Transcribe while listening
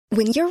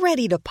When you're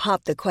ready to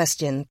pop the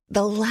question,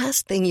 the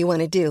last thing you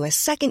want to do is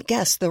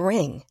second-guess the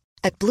ring.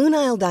 At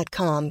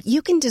BlueNile.com,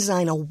 you can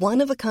design a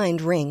one-of-a-kind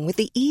ring with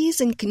the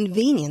ease and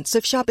convenience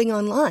of shopping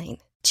online.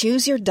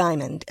 Choose your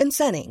diamond and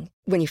setting.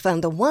 When you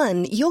find the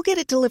one, you'll get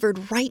it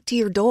delivered right to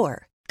your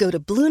door. Go to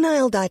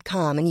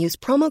BlueNile.com and use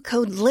promo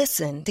code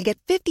LISTEN to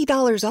get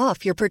 $50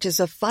 off your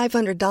purchase of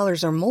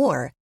 $500 or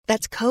more.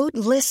 That's code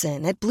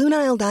LISTEN at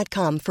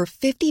BlueNile.com for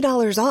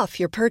 $50 off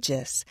your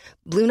purchase.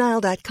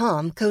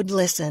 BlueNile.com, code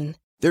LISTEN.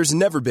 There's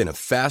never been a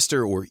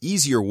faster or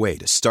easier way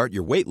to start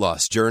your weight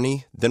loss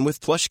journey than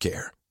with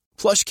PlushCare.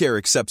 PlushCare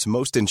accepts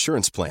most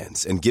insurance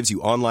plans and gives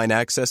you online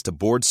access to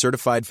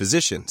board-certified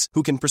physicians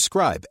who can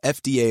prescribe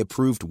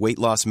FDA-approved weight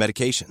loss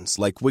medications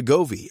like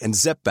Wegovy and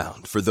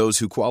Zepbound for those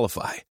who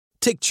qualify.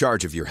 Take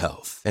charge of your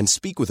health and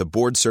speak with a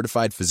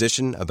board-certified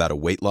physician about a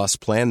weight loss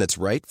plan that's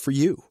right for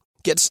you.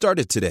 Get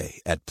started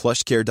today at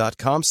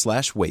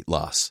plushcare.com/weight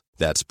loss.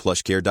 That's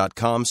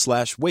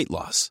plushcare.com/weight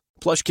loss.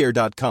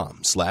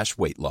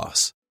 plushcare.com/weight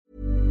loss.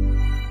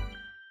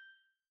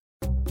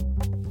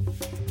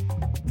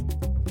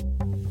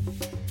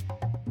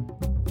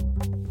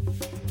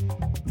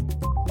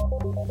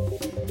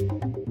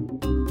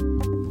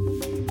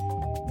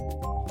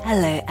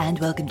 Hello and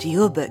welcome to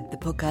Your Book, the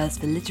podcast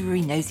for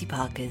literary nosy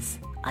parkers.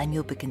 I'm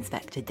your book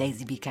inspector,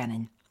 Daisy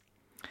Buchanan.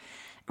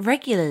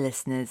 Regular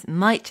listeners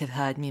might have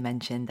heard me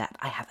mention that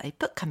I have a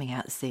book coming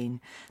out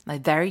soon. My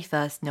very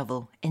first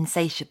novel,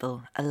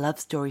 Insatiable, a love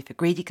story for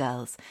greedy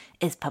girls,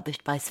 is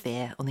published by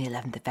Sphere on the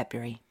 11th of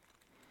February.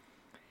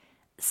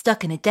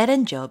 Stuck in a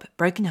dead-end job,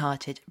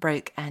 broken-hearted,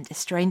 broke and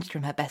estranged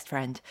from her best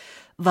friend,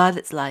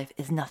 Violet's life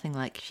is nothing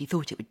like she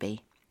thought it would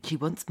be. She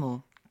wants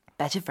more.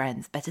 Better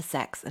friends, better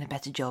sex and a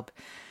better job.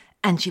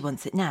 And she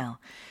wants it now.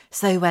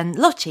 So when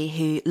Lottie,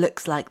 who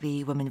looks like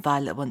the woman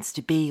Violet wants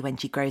to be when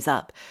she grows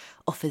up,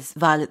 offers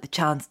Violet the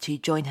chance to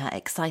join her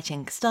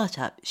exciting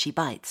startup, she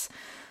bites.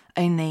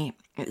 Only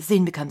it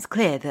soon becomes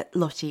clear that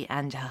Lottie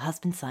and her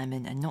husband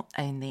Simon are not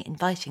only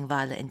inviting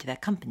Violet into their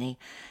company,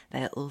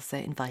 they are also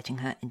inviting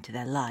her into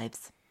their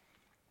lives.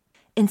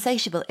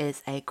 Insatiable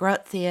is a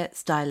Grazia,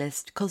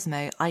 Stylist,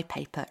 Cosmo,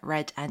 iPaper,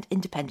 Red and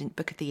Independent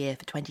Book of the Year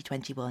for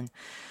 2021.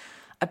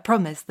 I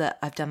promise that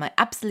I've done my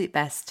absolute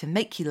best to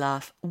make you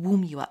laugh,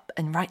 warm you up,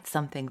 and write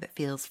something that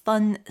feels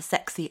fun,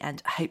 sexy,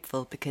 and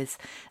hopeful, because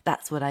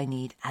that's what I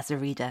need as a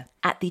reader.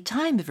 At the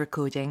time of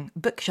recording,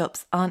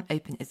 bookshops aren't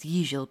open as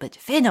usual, but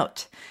fear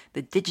not,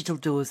 the digital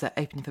doors are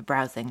open for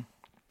browsing.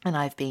 And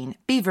I've been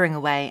beavering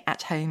away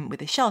at home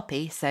with a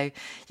Sharpie, so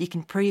you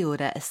can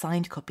pre-order a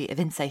signed copy of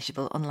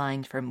Insatiable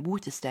online from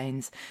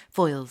Waterstones,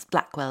 Foyles,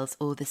 Blackwell's,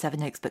 or the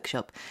Sevenoaks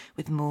Bookshop,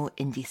 with more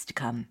indies to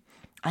come.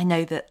 I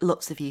know that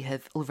lots of you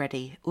have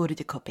already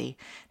ordered a copy.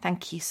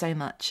 Thank you so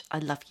much. I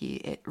love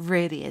you. It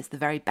really is the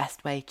very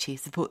best way to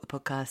support the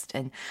podcast,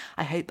 and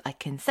I hope I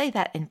can say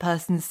that in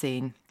person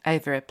soon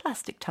over a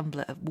plastic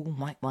tumbler of warm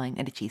white wine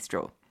and a cheese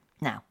straw.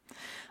 Now,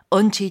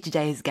 on to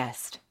today's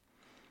guest.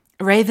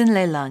 Raven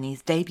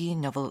Leilani's debut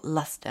novel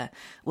Luster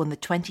won the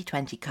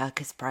 2020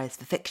 Kirkus Prize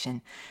for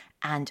Fiction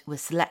and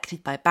was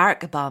selected by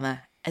Barack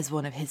Obama as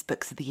one of his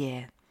books of the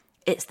year.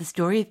 It's the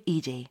story of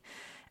Edie,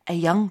 a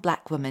young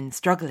black woman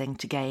struggling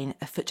to gain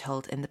a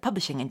foothold in the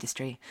publishing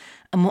industry,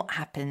 and what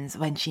happens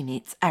when she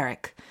meets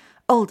Eric,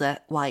 older,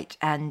 white,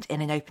 and in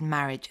an open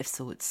marriage of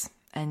sorts.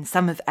 And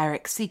some of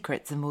Eric's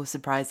secrets are more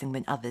surprising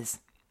than others.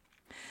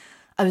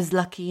 I was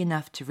lucky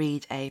enough to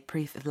read a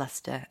proof of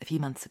Luster a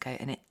few months ago,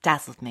 and it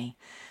dazzled me.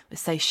 It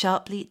was so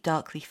sharply,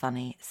 darkly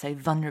funny, so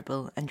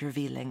vulnerable and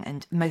revealing,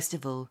 and most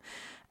of all,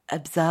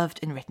 observed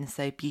and written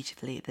so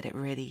beautifully that it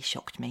really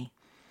shocked me.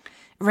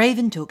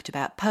 Raven talked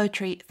about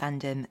poetry,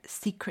 fandom,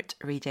 secret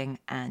reading,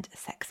 and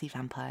sexy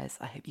vampires.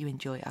 I hope you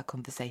enjoy our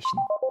conversation.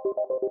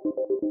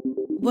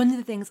 One of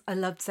the things I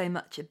loved so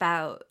much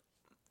about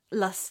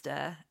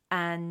Luster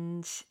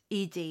and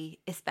Edie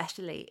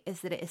especially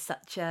is that it is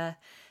such a,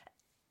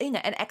 an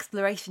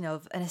exploration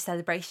of and a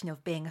celebration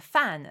of being a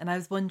fan. And I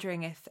was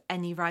wondering if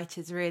any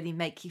writers really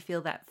make you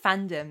feel that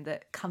fandom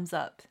that comes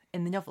up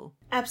in the novel.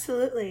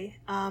 Absolutely.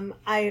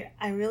 I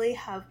really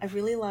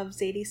love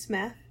Zadie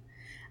Smith.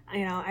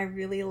 I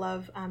really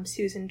love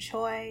Susan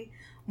Choi,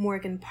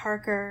 Morgan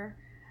Parker,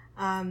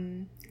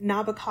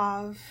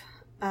 Nabokov,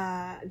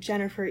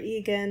 Jennifer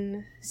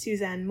Egan,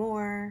 Suzanne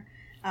Moore,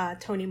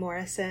 Toni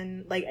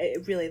Morrison.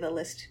 Really, the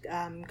list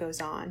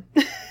goes on.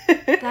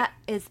 That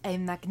is a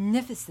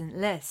magnificent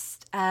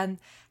list.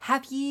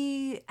 Have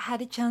you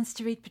had a chance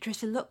to read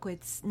Patricia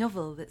Lockwood's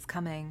novel that's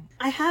coming?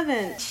 I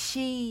haven't.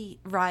 She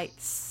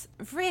writes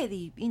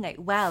really,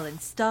 well and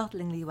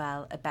startlingly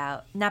well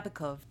about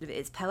Nabokov.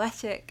 It's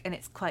poetic and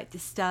it's quite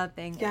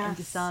disturbing and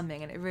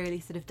disarming, and it really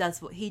sort of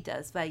does what he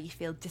does, where you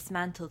feel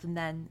dismantled and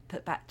then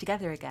put back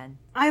together again.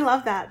 I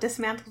love that.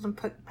 Dismantled and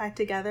put back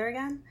together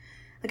again.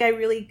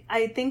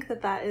 I think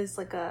that is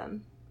like a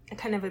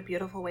kind of a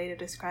beautiful way to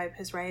describe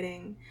his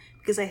writing,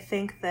 because I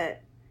think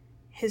that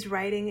his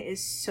writing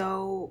is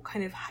so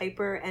kind of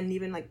hyper and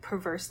even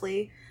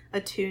perversely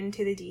attuned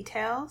to the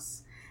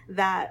details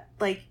that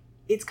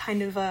it's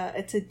kind of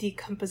it's a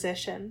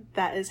decomposition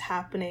that is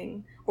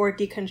happening, or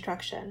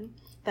deconstruction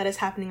that is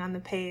happening on the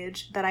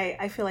page, that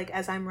I feel like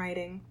as I'm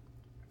writing,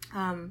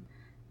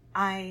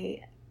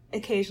 I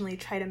occasionally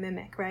try to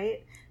mimic,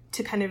 right?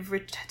 To kind of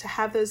to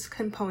have those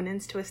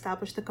components, to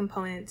establish the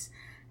components,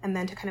 and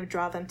then to kind of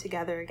draw them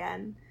together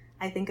again,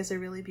 I think is a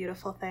really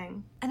beautiful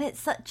thing. And it's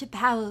such a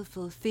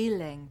powerful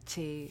feeling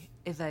to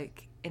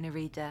evoke in a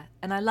reader.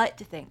 And I like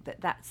to think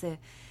that that's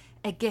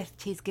a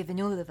gift he's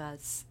given all of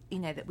us, you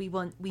know, that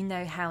we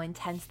know how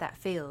intense that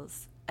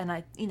feels. And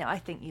I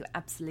think you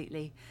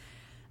absolutely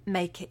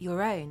make it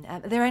your own. Are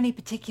there any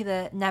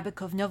particular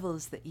Nabokov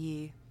novels that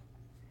you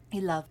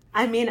love?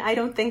 I mean, I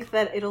don't think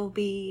that it'll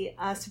be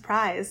a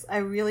surprise. I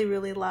really,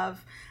 really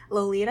love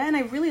Lolita, and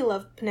I really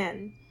love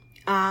Pnin.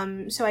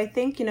 So I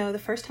think, the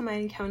first time I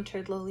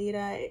encountered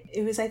Lolita,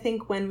 it was, I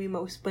think, when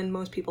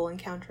most people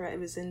encounter it, it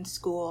was in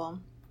school,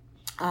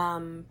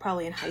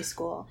 probably in high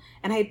school.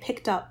 And I had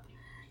picked up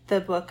the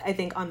book, I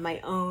think, on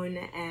my own,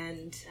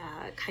 and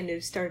kind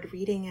of started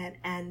reading it.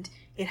 And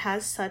it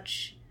has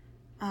such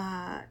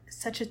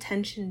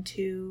attention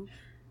to,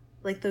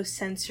 like, those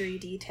sensory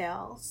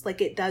details.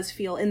 Like, it does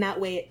feel, in that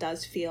way, it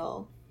does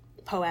feel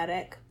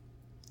poetic.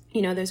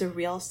 There's a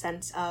real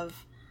sense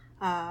of,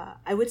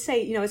 I would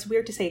say, it's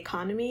weird to say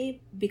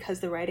economy because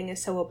the writing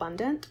is so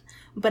abundant,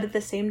 but at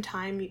the same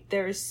time,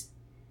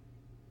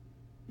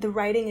 the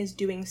writing is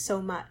doing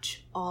so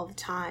much all the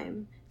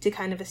time to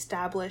kind of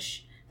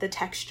establish the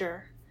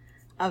texture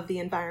of the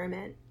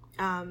environment.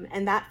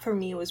 And that for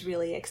me was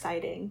really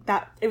exciting.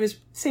 That it was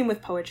same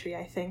with poetry.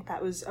 I think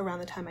that was around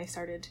the time I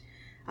started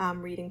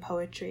reading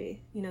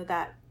poetry.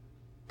 That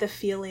the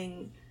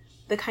feeling,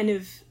 the kind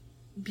of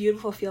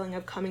beautiful feeling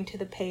of coming to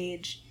the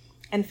page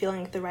and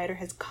feeling like the writer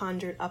has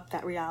conjured up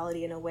that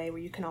reality in a way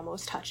where you can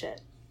almost touch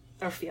it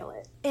or feel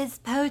it. Is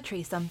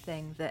poetry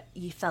something that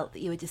you felt that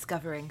you were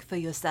discovering for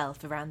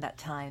yourself around that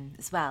time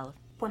as well?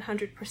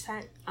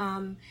 100%.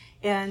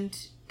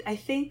 And I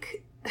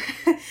think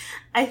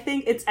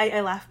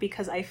I laugh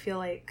because I feel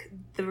like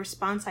the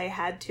response I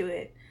had to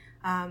it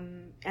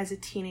as a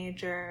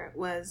teenager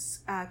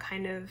was it's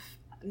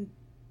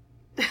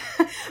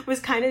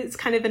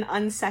kind of an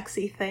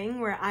unsexy thing,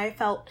 where I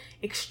felt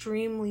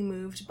extremely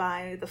moved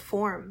by the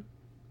form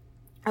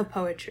of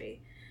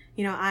poetry.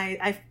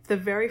 The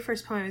very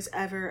first poem I was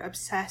ever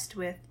obsessed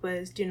with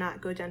was "Do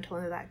Not Go Gentle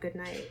Into That Good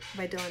Night"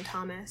 by Dylan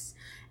Thomas.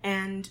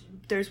 And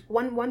there's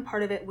one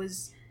part of it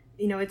was,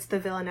 it's the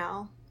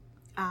villanelle.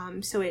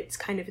 So it's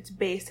kind of, it's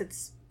based,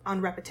 it's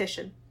on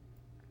repetition.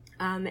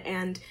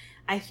 And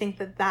I think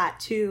that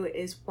too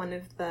is one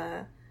of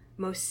the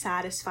most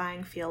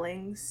satisfying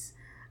feelings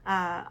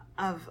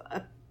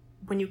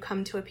when you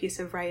come to a piece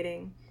of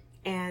writing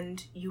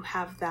and you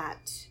have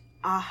that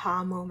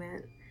aha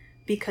moment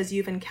because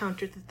you've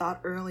encountered the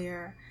thought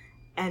earlier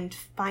and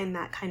find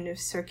that kind of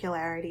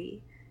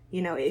circularity.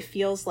 It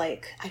feels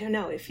like, I don't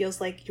know, it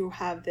feels like you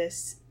have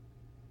this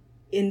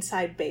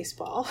inside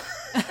baseball.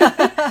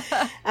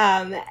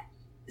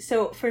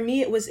 So for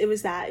me, it was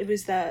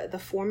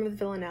the form of the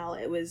villanelle.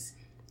 It was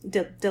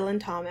Dylan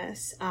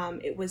Thomas.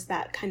 It was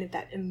that kind of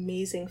that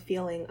amazing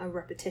feeling of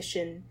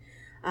repetition,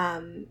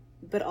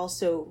 but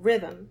also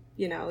rhythm,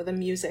 the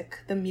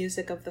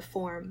music of the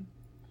form.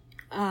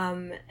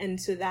 And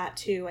so that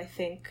too, I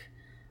think,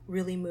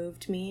 really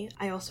moved me.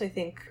 I also, I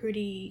think,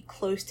 pretty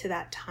close to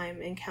that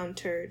time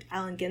encountered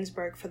Allen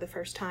Ginsberg for the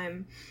first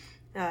time,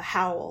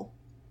 Howl.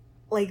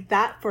 Like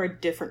that for a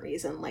different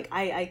reason. Like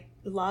I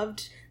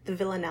loved the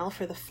villanelle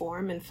for the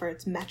form and for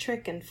its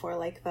metric and for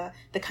like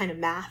the kind of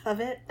math of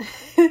it,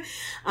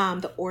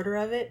 the order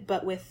of it.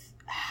 But with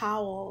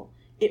Howl,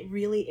 it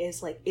really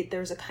is like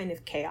there's a kind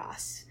of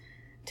chaos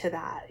to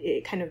that.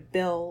 It kind of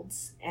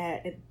builds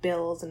and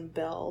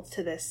builds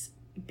to this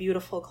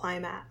beautiful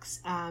climax.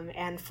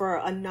 And for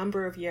a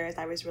number of years,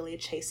 I was really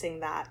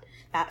chasing that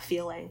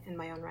feeling in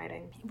my own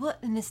writing.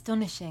 What an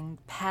astonishing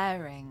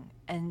pairing,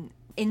 and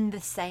in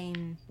the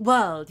same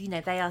world,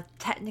 they are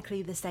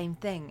technically the same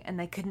thing and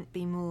they couldn't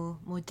be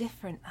more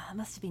different. It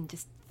must have been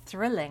just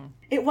thrilling.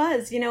 It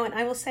was, and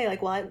I will say,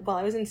 like, while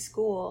I was in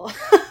school,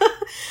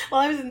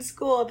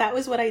 that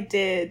was what I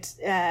did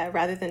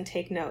rather than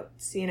take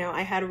notes.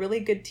 I had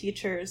really good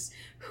teachers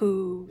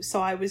who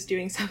saw I was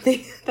doing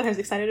something that I was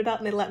excited about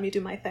and they let me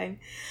do my thing.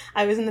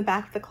 I was in the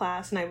back of the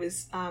class and I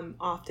was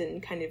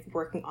often kind of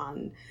working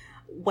on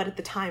what at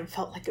the time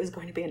felt like it was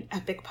going to be an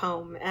epic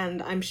poem,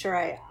 and I'm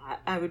sure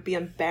I would be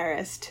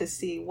embarrassed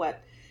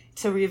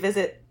to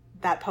revisit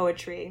that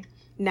poetry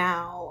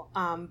now,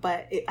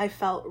 but I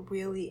felt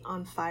really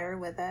on fire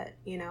with it.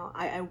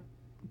 I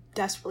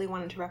desperately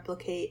wanted to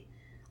replicate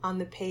on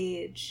the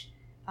page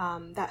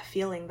that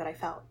feeling that I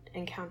felt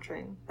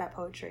encountering that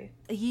poetry.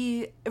 Are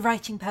you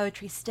writing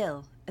poetry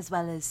still as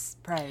well as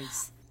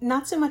prose?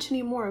 Not so much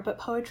anymore, but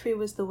poetry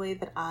was the way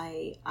that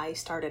I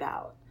started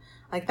out.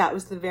 Like, that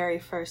was the very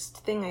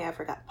first thing I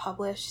ever got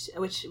published,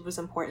 which was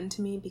important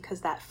to me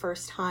because that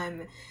first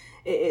time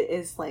it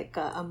is like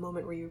a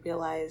moment where you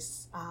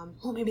realize,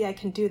 well, maybe I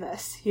can do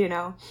this, you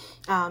know?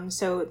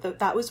 So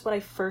that was what I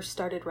first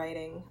started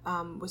writing,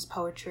 was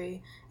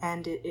poetry.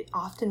 And it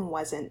often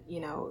wasn't, you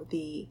know,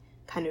 the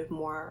kind of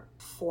more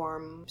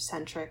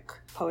form-centric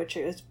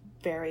poetry.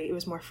 It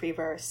was more free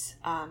verse.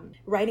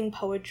 Writing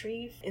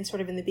poetry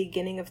in the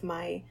beginning of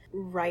my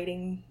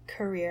writing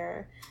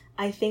career,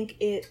 I think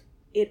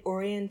it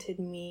oriented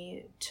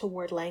me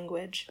toward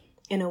language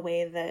in a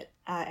way that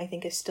I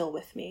think is still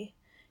with me.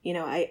 You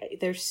know,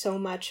 there's so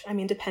much, I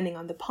mean, depending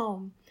on the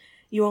poem,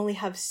 you only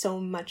have so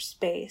much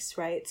space,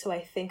 right? So I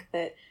think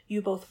that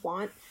you both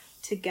want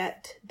to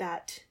get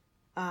that,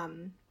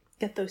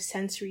 get those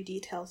sensory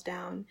details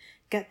down,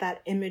 get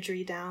that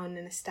imagery down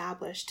and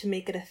established to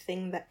make it a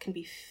thing that can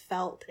be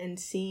felt and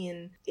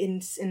seen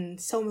in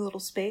so little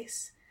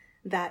space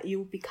that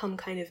you become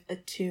kind of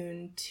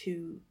attuned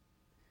to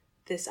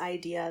this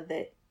idea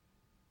that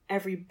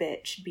every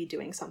bit should be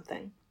doing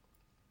something.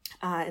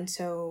 And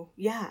so,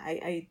 yeah,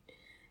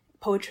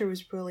 poetry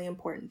was really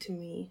important to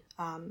me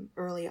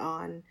early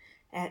on.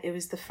 And it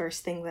was the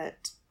first thing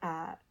that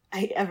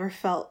I ever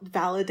felt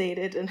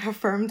validated and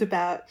affirmed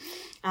about.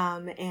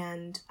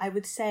 And I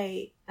would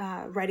say,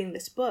 writing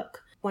this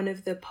book, one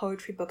of the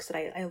poetry books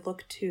that I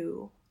looked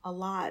to a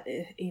lot,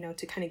 you know,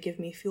 to kind of give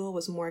me fuel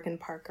was Morgan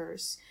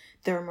Parker's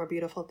There Are More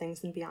Beautiful Things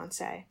Than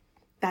Beyonce.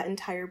 That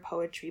entire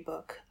poetry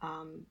book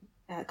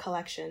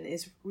collection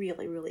is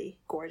really, really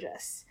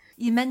gorgeous.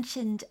 You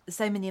mentioned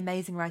so many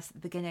amazing writers at the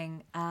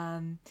beginning,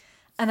 and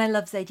I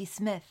love Zadie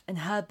Smith, and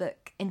her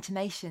book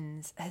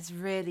Intimations has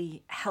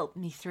really helped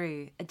me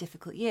through a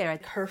difficult year.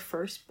 Her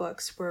first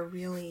books were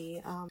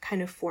really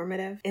kind of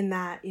formative in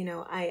that, you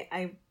know,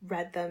 I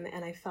read them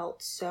and I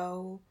felt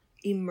so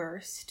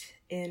immersed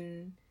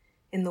in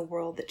the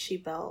world that she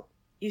built.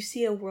 You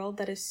see a world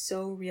that is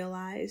so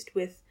realized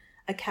with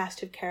a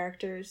cast of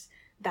characters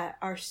that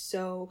are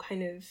so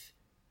kind of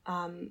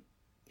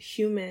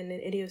human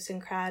and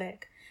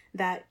idiosyncratic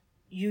that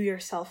you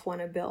yourself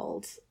want to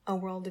build a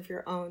world of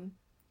your own.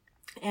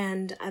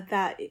 And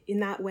that in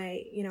that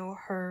way, you know,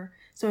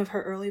 some of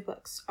her early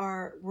books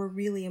were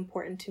really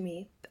important to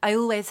me. I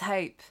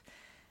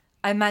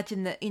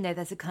imagine that, you know,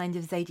 there's a kind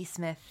of Zadie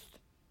Smith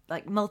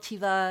like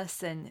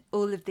multiverse and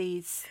all of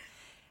these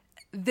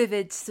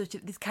vivid sort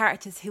of these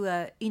characters who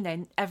are, you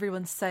know,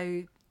 everyone's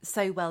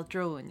so well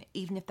drawn,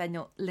 even if they're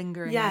not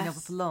lingering in the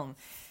novel for long.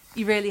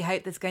 You really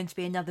hope there's going to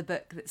be another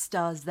book that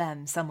stars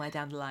them somewhere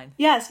down the line.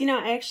 Yes, you know,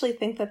 I actually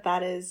think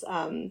that is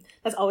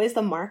that's always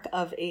the mark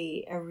of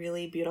a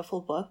really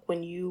beautiful book.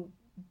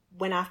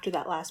 When after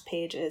that last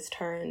page is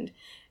turned,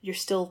 you're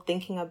still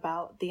thinking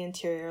about the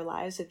interior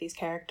lives of these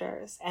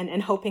characters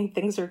and hoping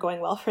things are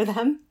going well for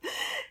them,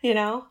 you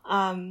know?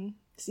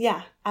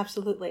 Yeah,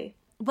 absolutely.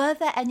 Were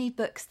there any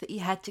books that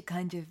you had to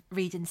kind of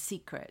read in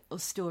secret, or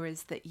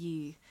stories that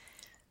you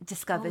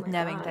discovered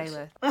knowing they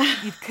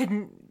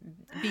couldn't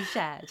be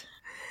shared?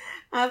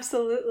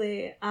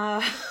 Absolutely.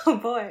 Oh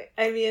boy.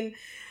 I mean,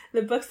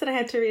 the books that I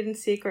had to read in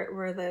secret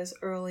were those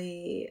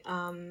early,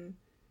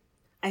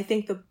 I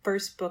think the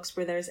first books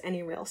where there's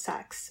any real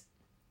sex.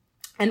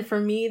 And for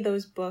me,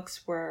 those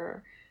books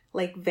were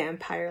like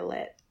vampire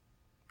lit.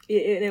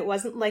 It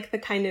wasn't like the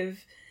kind of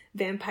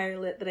vampire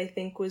lit that I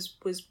think was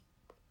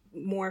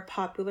more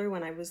popular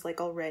when I was like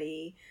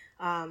already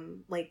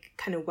like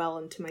kind of well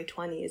into my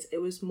 20s. It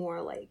was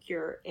more like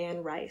your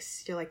Anne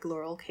Rice, you're like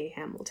Laurel K.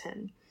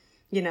 Hamilton,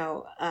 you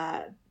know,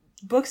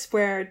 books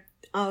where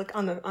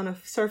on a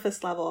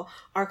surface level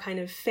are kind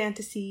of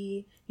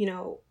fantasy, you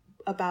know,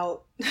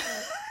 about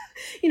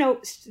you know,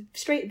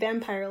 straight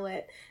vampire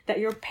lit, that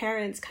your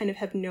parents kind of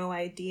have no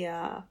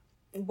idea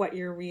what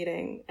you're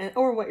reading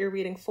or what you're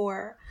reading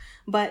for.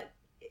 But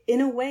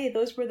in a way,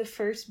 those were the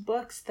first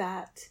books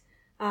that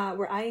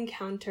where I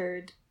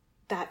encountered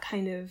that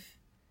kind of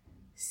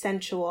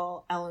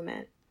sensual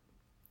element.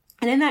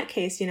 And in that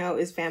case, you know, it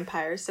was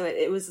vampires. So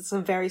it's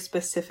a very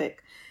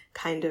specific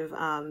kind of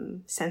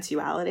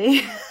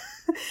sensuality.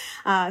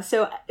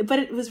 But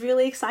it was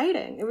really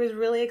exciting. It was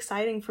really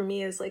exciting for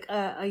me as like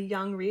a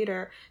young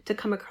reader to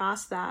come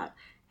across that.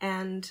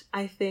 And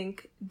I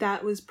think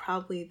that was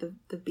probably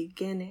the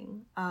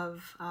beginning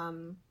of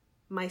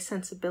my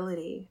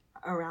sensibility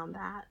around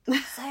that.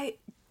 So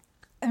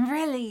I'm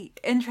really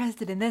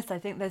interested in this. I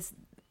think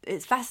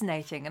it's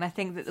fascinating. And I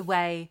think that the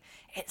way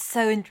it's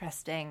so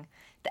interesting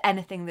that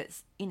anything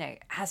that's, you know,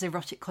 has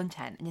erotic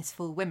content and is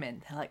for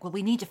women, they're like, well,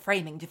 we need a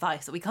framing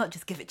device, or we can't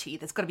just give it to you.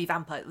 There's got to be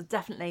vampires. Well,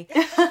 definitely.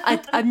 I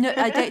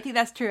don't think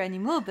that's true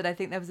anymore, but I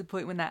think there was a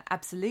point when that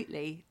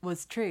absolutely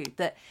was true.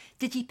 But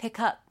did you pick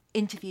up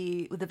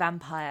Interview with a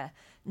Vampire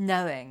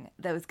knowing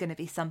there was going to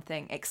be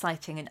something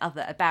exciting and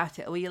other about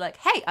it? Or were you like,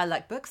 hey, I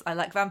like books, I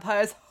like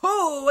vampires.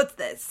 Oh, what's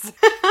this?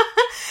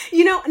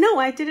 You know, no,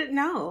 I didn't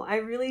know. I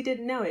really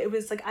didn't know. It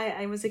was like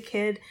I was a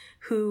kid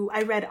who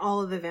I read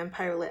all of the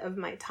vampire lit of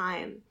my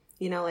time.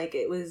 You know, like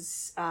it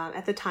was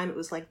at the time it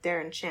was like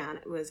Darren Shan,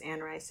 it was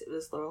Anne Rice, it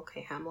was Laurel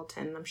K.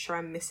 Hamilton. I'm sure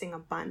I'm missing a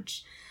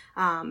bunch,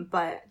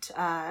 but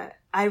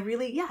I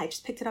really, I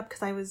just picked it up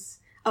because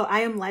Oh,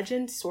 I Am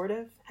Legend, sort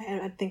of.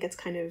 I think it's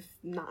kind of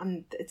not,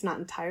 it's not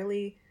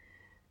entirely,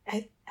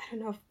 I don't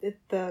know if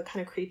the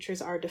kind of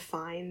creatures are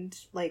defined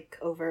like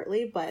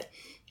overtly, but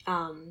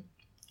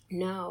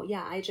no,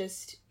 yeah,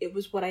 it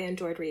was what I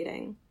enjoyed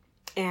reading.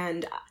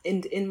 And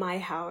in my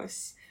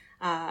house,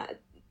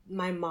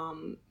 my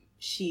mom,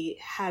 she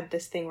had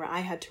this thing where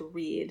I had to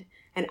read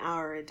an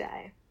hour a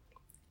day.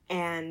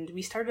 And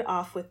we started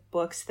off with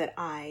books that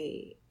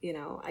I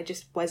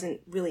just wasn't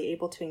really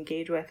able to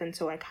engage with. And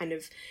so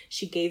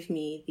she gave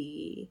me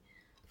the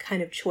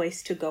kind of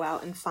choice to go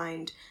out and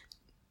find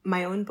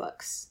my own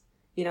books,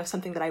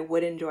 something that I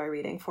would enjoy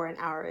reading for an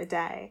hour a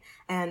day.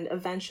 And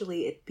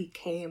eventually it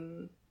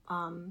became,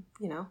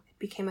 it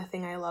became a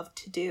thing I loved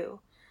to do.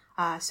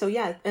 So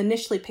yeah,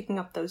 initially picking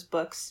up those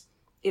books,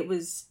 it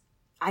was,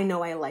 I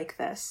know I like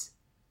this.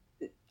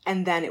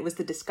 And then it was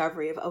the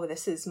discovery of, oh,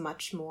 this is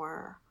much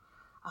more,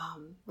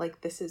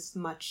 this is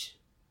much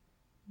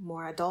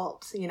more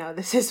adult,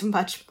 this is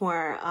much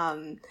more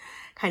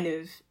kind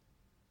of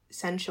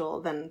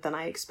sensual than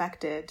I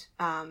expected.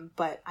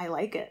 But I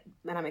like it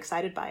and I'm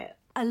excited by it.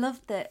 I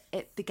love that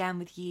it began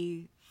with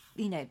you,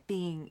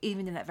 being,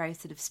 even in that very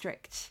sort of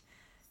strict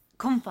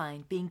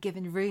confine, being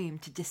given room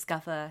to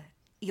discover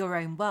your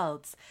own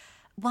worlds.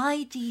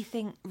 Why do you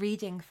think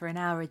reading for an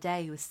hour a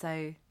day was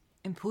so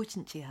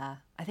important to her?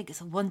 I think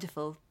it's a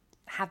wonderful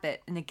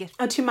habit and a gift.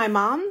 Oh, to my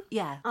mom?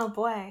 Yeah. Oh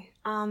boy.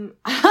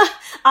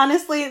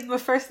 Honestly, the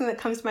first thing that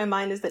comes to my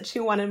mind is that she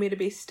wanted me to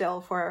be still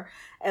for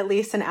at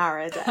least an hour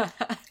a day.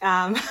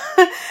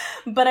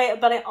 But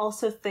I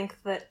also think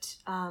that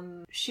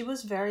she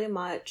was very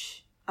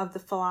much of the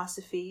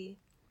philosophy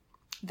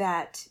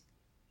that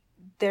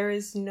there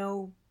is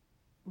no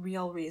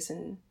real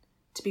reason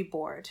to be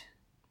bored.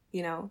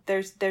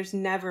 There's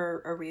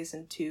never a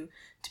reason to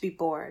be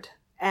bored.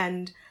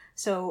 And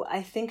so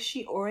I think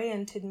she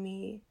oriented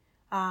me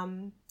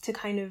to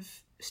kind of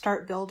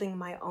start building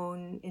my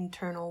own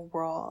internal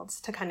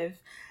worlds, to kind of,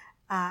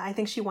 I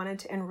think she wanted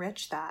to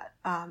enrich that,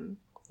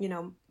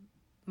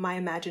 my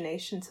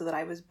imagination so that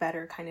I was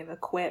better kind of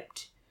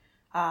equipped,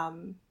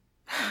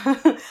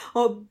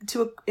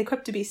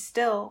 equipped to be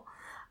still,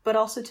 but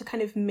also to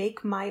kind of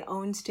make my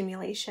own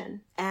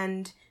stimulation.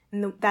 And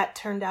it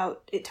turned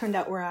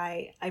out where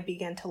I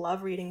began to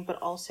love reading,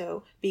 but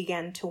also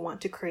began to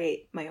want to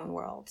create my own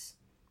worlds,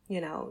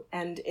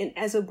 and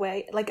as a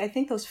way, I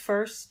think those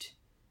first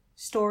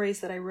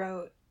stories that I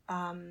wrote,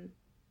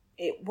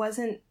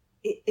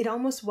 it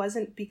almost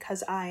wasn't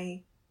because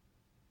I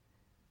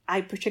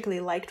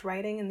particularly liked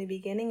writing in the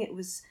beginning.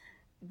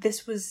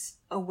 This was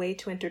a way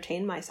to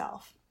entertain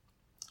myself.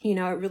 It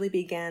really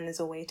began as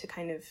a way to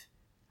kind of,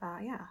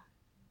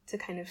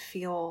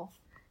 feel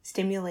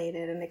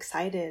stimulated and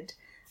excited.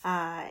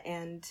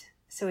 And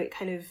so it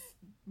kind of,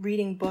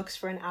 reading books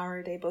for an hour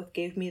a day both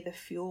gave me the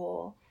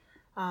fuel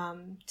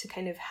to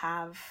kind of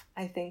have,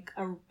 I think,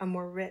 a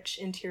more rich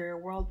interior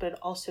world, but it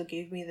also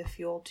gave me the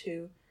fuel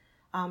to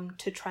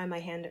try my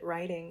hand at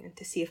writing and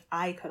to see if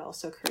I could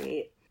also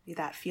create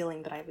that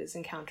feeling that I was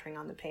encountering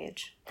on the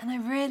page. And I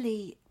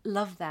really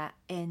love that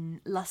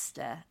in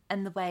Luster,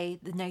 and the way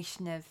the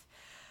notion of,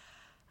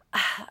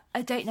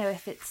 I don't know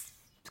if it's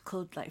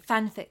called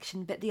fan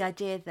fiction, but the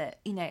idea that,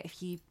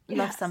 if you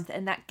love something,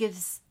 and that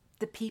gives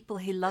the people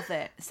who love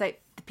it, so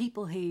the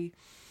people who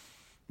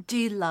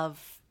do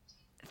love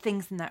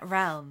things in that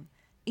realm,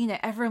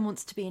 everyone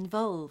wants to be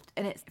involved,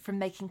 and it's from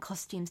making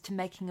costumes to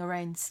making our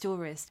own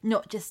stories,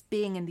 not just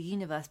being in the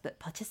universe but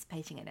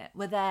participating in it.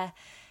 Were there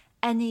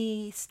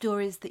any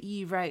stories that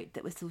you wrote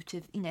that were sort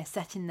of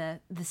set in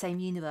the same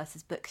universe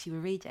as books you were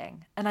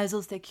reading? And I was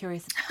also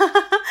curious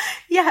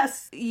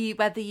yes,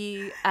 whether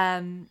you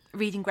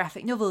reading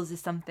graphic novels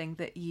is something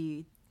that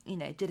you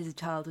did as a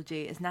child or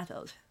do as an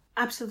adult.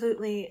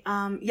 Absolutely.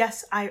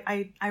 Yes,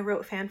 I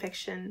wrote fan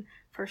fiction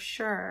for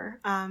sure.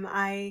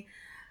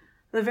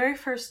 The very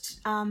first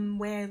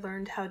way I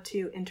learned how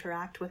to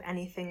interact with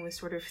anything was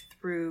sort of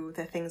through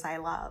the things I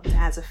loved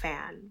as a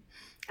fan.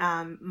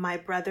 My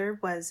brother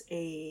was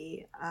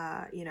he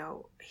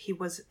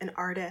was an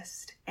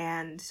artist,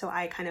 and so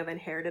I kind of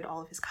inherited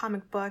all of his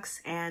comic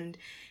books, and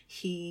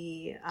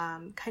he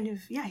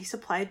he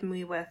supplied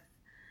me with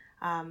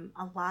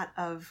a lot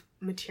of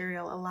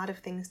material, a lot of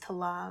things to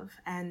love.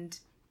 And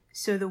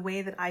so the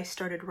way that I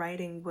started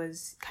writing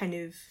was kind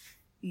of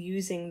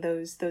using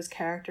those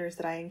characters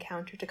that I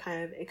encountered to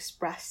kind of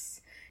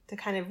express, to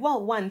kind of,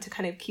 to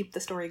kind of keep the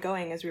story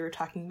going, as we were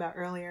talking about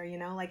earlier,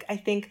 I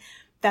think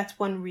that's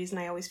one reason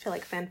I always feel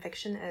like fan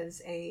fiction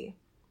is a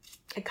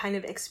kind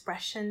of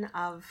expression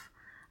of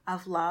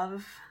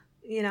love,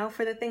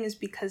 for the thing, is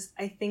because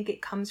I think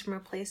it comes from a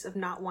place of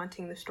not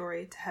wanting the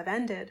story to have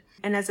ended.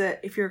 And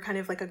if you're kind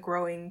of a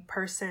growing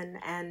person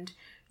and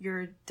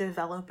you're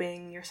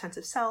developing your sense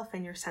of self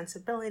and your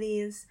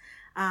sensibilities,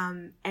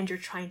 and you're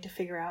trying to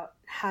figure out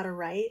how to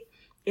write,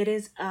 it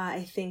is,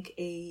 I think,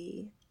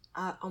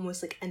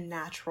 almost like a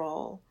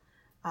natural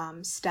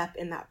step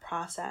in that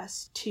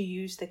process to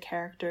use the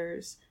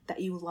characters that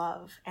you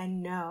love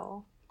and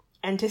know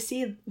and to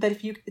see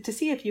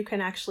if you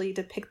can actually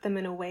depict them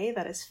in a way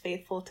that is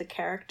faithful to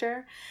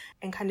character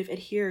and kind of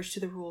adheres to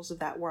the rules of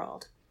that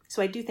world.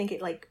 So I do think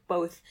it like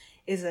both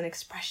is an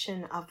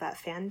expression of that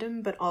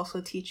fandom, but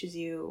also teaches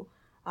you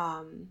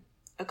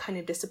a kind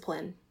of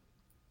discipline.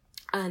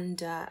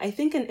 And I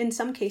think in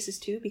some cases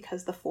too,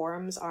 because the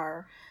forums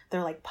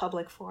they're like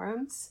public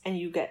forums and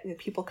you get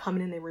people come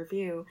in and they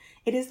review,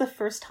 it is the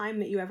first time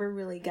that you ever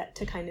really get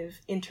to kind of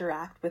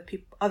interact with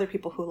other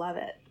people who love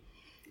it.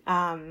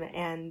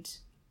 And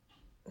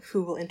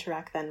who will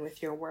interact then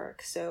with your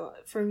work. So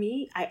for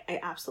me, I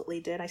absolutely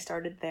did. I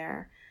started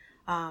there,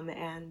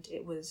 and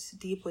it was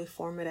deeply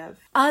formative.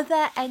 Are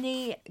there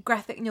any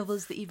graphic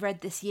novels that you've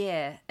read this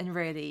year and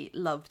really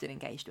loved and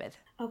engaged with?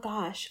 Oh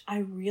gosh, I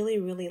really,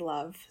 really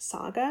love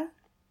Saga.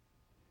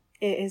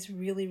 It is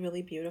really,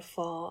 really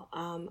beautiful.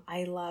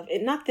 I love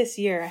it. Not this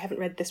year. I haven't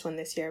read this one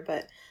this year,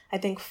 but I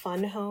think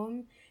Fun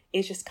Home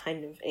is just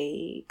kind of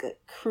a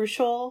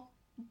crucial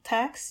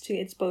text.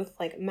 It's both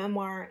like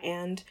memoir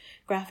and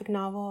graphic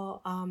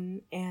novel,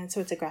 and so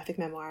it's a graphic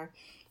memoir,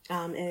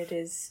 and it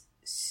is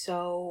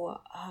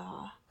so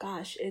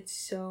it's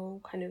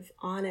so kind of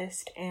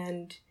honest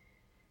and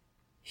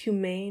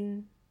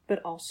humane,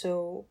 but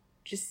also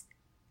just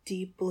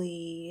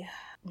deeply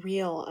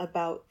real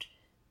about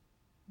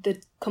the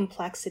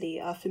complexity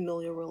of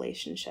familial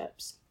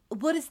relationships.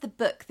 What is the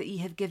book that you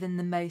have given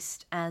the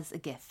most as a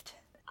gift?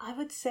 I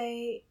would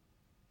say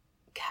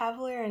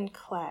Cavalier and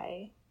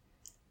Clay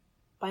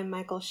by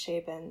Michael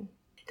Chabon,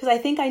 because I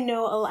think I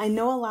know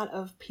a lot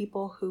of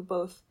people who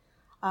both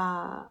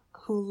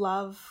who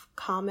love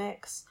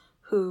comics,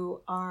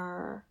 who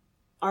are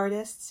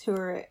artists, who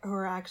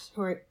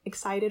are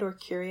excited or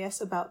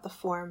curious about the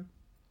form,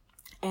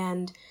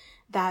 and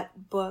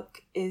that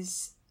book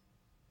is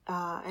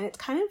and it's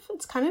kind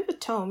of a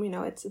tome.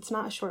 It's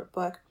not a short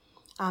book.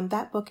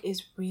 That book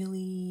is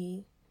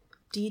really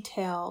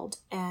detailed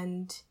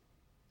and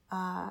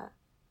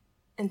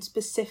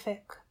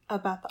specific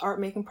about the art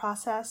making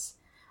process,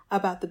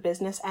 about the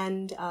business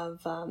end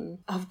of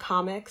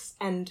comics,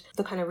 and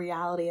the kind of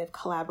reality of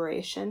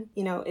collaboration.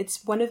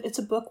 It's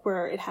a book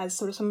where it has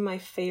sort of some of my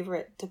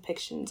favorite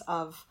depictions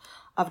of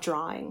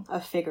drawing,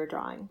 of figure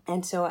drawing,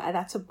 and so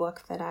that's a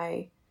book that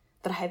I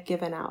have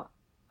given out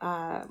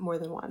more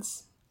than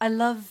once. I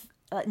love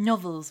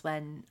novels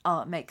when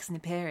art makes an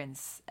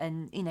appearance,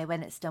 and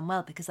when it's done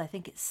well, because I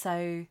think it's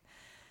so.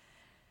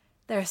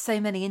 There are so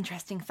many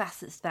interesting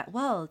facets to that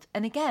world.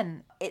 And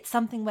again, it's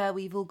something where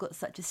we've all got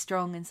such a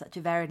strong and such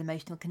a varied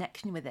emotional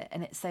connection with it.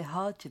 And it's so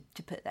hard to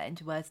put that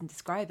into words and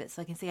describe it.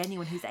 So I can see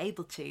anyone who's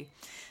able to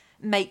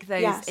make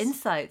those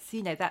insights,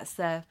 that's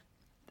a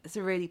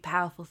really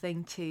powerful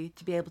thing to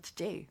be able to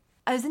do.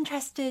 I was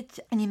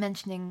interested in you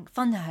mentioning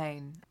Fun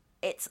Home.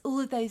 It's all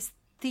of those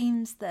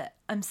themes that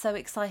I'm so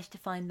excited to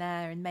find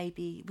there and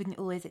maybe wouldn't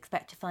always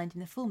expect to find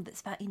in the film,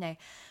 that's about,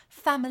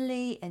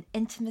 family and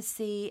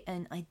intimacy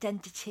and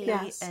identity.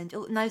 Yes. And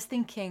I was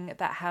thinking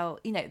about how,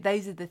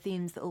 those are the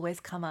themes that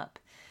always come up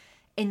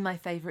in my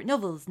favourite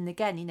novels. And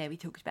again, we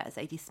talked about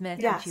Zadie Smith,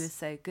 yes, and she was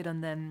so good on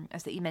them. I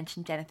was that you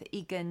mentioned Jennifer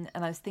Egan,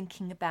 and I was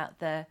thinking about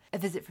A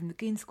Visit from the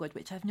Goon Squad,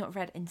 which I've not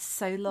read in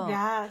so long.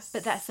 Yes.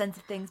 But that sense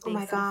of things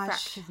being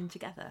fractured and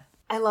together.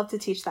 I love to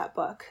teach that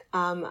book.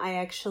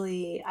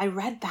 I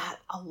read that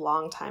a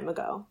long time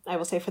ago. I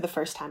will say for the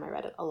first time I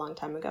read it a long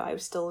time ago. I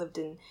still lived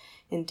in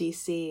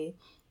DC,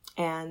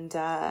 and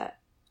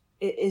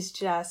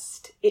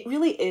it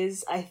really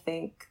is, I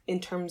think,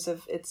 in terms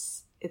of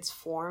its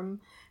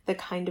form, the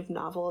kind of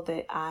novel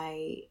that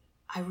I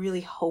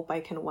really hope I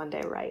can one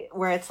day write,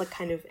 where it's like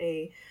kind of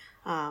a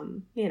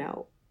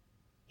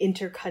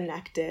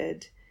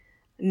interconnected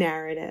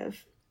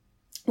narrative,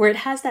 where it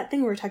has that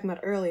thing we were talking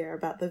about earlier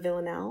about the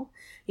villanelle.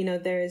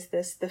 There is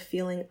the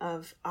feeling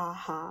of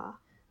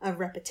of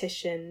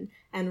repetition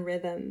and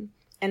rhythm,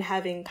 and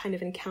having kind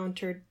of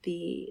encountered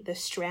the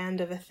strand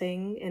of a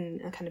thing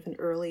in a kind of an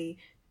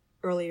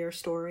earlier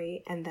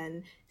story, and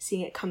then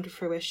seeing it come to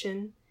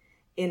fruition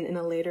in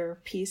a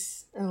later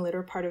piece, in a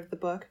later part of the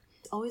book.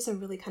 It's always a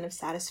really kind of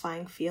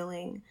satisfying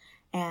feeling.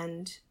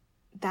 And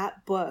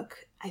that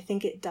book, I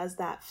think it does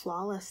that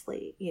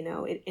flawlessly.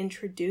 It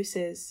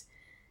introduces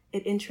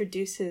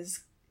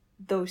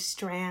those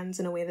strands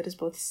in a way that is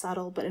both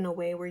subtle, but in a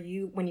way where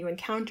when you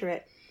encounter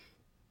it,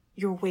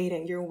 you're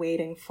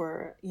waiting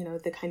for,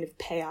 the kind of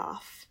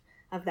payoff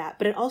of that.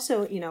 But it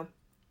also,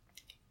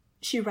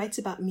 she writes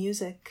about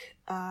music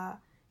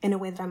in a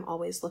way that I'm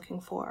always looking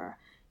for,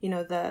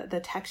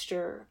 the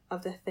texture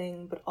of the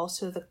thing, but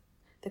also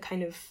the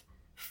kind of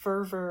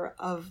fervor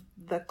of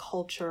the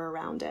culture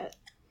around it.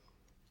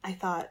 I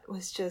thought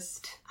was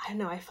just,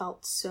 I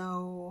felt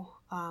so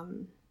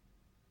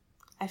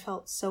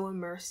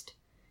immersed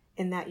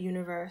in that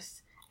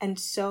universe, and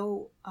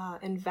so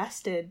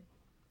invested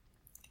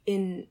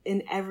in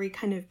every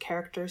kind of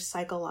character's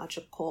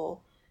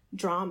psychological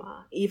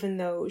drama, even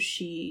though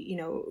she,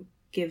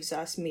 gives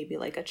us maybe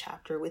like a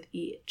chapter with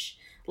each.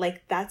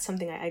 Like, that's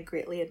something I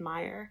greatly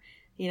admire,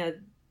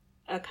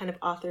 a kind of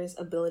author's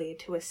ability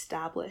to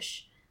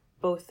establish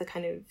both the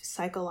kind of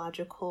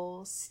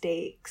psychological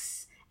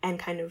stakes and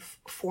kind of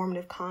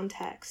formative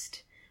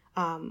context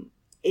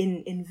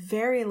in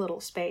very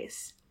little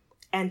space,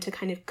 and to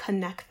kind of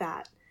connect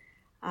that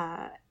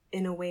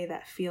in a way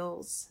that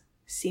feels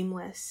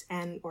seamless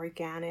and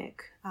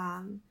organic.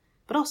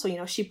 But also, you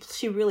know,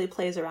 she really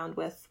plays around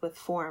with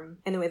form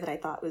in a way that I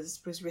thought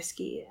was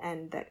risky,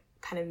 and that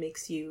kind of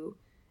gives you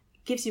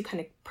kind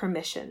of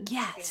permission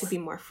to be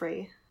more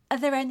free. Are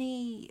there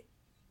any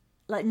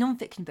like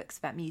non-fiction books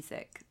about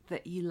music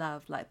that you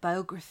love, like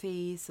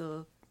biographies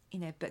or, you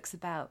know, books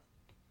about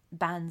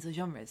bands or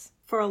genres?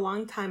 For a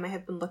long time, I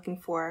have been looking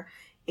for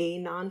a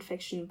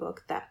non-fiction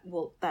book that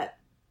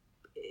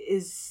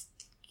is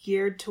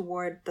geared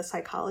toward the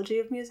psychology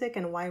of music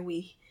and why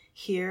we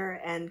hear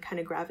and kind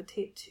of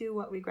gravitate to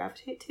what we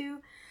gravitate to.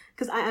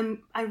 Because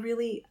I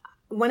really,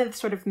 one of the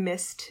sort of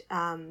missed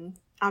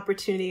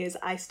opportunities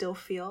I still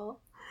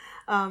feel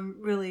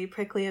really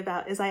prickly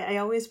about is I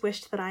always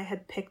wished that I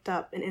had picked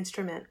up an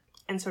instrument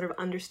and sort of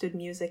understood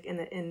music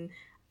in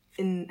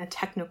a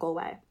technical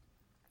way.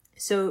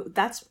 So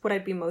that's what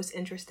I'd be most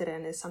interested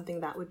in, is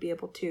something that would be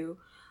able to,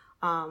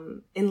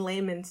 in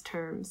layman's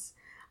terms,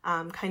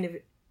 kind of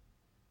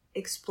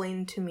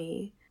explain to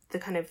me the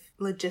kind of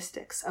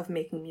logistics of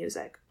making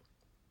music.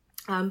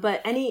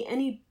 But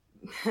any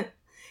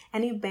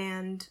any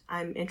band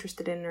I'm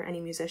interested in, or any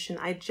musician,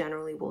 I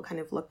generally will kind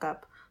of look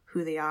up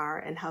who they are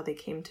and how they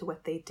came to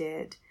what they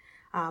did.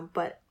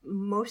 But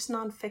most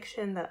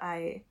nonfiction that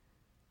I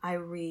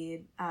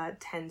read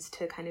tends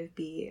to kind of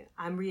be,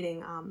 I'm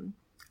reading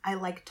I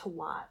Like to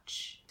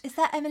Watch. Is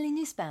that Emily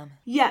Nussbaum?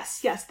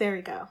 Yes, there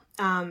we go.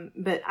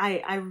 But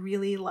I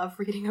really love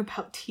reading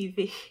about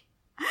TV.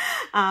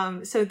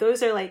 So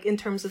those are, like, in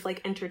terms of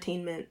like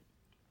entertainment,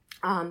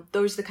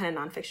 those are the kind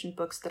of nonfiction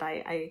books that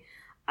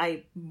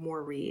I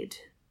more read.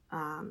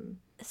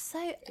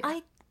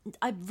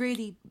 I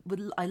really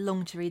would. I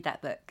long to read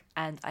that book,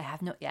 and I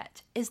have not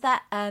yet. Is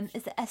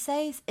it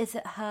essays? Is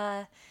it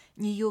her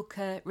New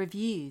Yorker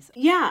reviews?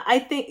 Yeah, I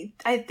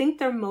think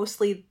they're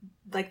mostly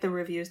like the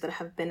reviews that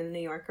have been in the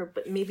New Yorker,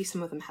 but maybe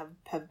some of them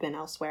have been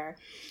elsewhere.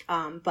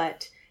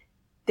 But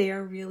they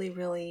are really,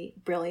 really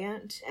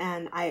brilliant,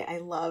 and I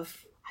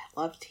love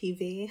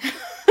TV.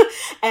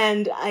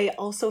 And I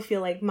also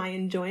feel like my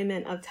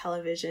enjoyment of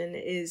television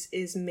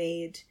is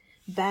made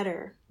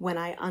better when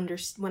I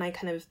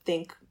kind of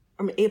think,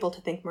 I'm able to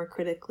think more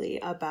critically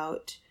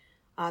about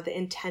the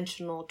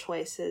intentional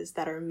choices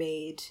that are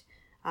made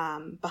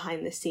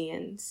behind the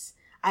scenes.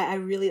 I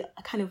really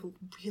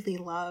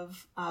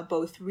love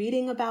both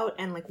reading about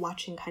and like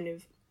watching kind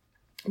of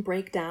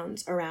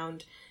breakdowns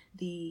around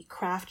the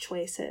craft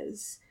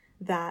choices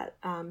that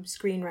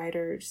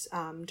screenwriters,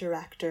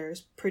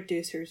 directors,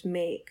 producers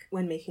make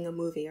when making a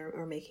movie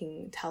or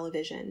making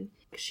television.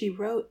 She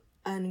wrote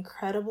an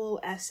incredible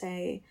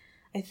essay,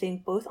 I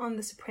think, both on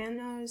The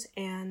Sopranos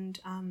and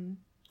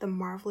The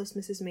Marvelous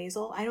Mrs.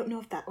 Maisel. I don't know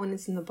if that one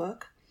is in the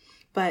book,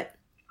 but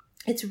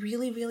it's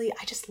really, really,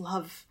 I just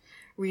love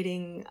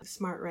reading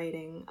smart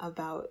writing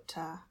about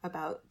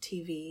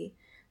TV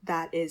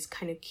that is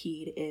kind of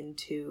keyed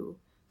into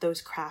those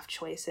craft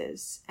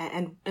choices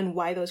and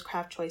why those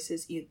craft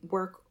choices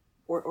work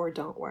or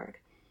don't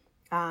work.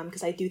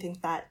 Because I do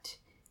think that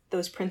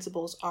those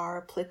principles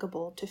are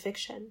applicable to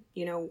fiction.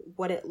 You know,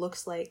 what it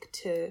looks like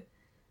to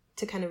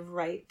kind of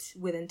write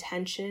with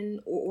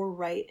intention or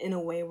write in a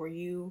way where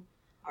you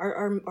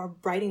are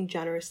writing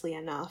generously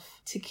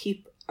enough to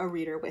keep a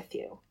reader with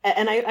you.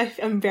 And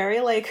I'm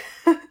very like,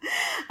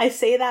 I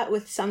say that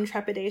with some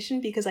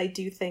trepidation, because I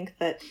do think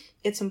that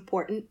it's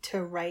important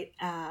to write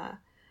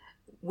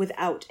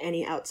without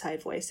any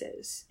outside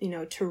voices, you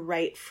know, to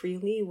write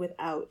freely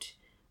without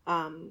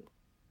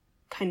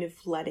kind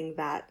of letting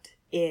that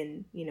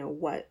in, you know,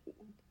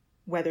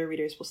 whether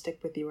readers will stick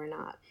with you or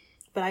not.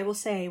 But I will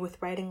say,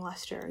 with writing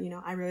Luster, you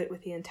know, I wrote it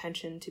with the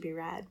intention to be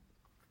read.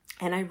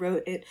 And I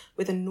wrote it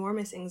with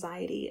enormous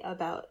anxiety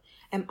about,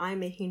 am I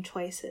making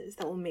choices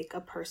that will make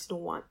a person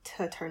want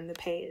to turn the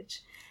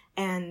page?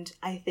 And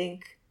I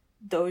think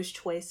those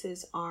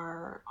choices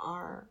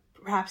are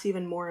perhaps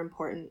even more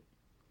important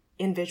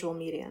in visual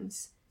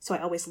mediums. So I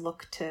always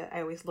look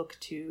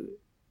to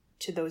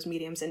those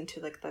mediums and to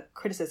like the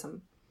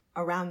criticism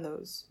around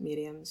those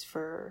mediums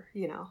for,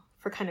 you know,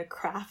 for kind of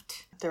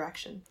craft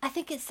direction. I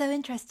think it's so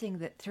interesting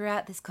that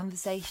throughout this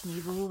conversation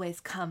you've always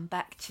come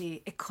back to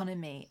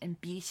economy and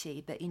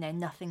beauty, but, you know,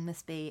 nothing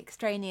must be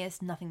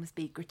extraneous, nothing must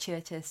be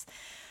gratuitous,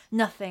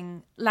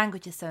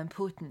 language is so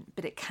important,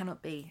 but it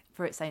cannot be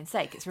for its own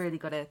sake. It's really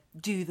got to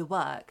do the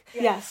work.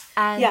 Yes.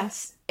 And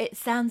yes. It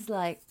sounds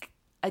like,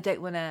 I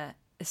don't want to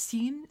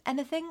assume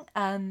anything,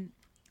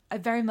 I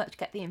very much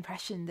get the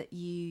impression that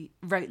you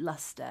wrote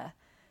Luster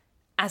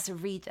as a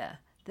reader,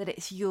 that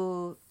it's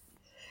your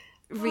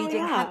reading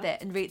habit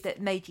and that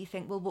made you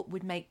think, well, what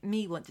would make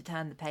me want to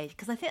turn the page?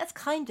 Because I think that's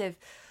kind of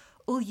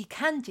all you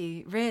can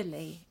do,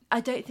 really. I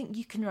don't think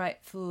you can write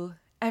for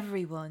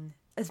everyone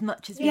as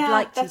much as we'd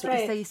like to, that's but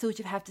right. you say you sort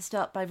of have to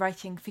start by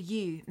writing for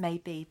you,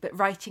 maybe, but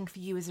writing for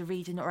you as a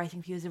reader, not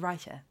writing for you as a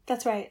writer.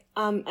 That's right.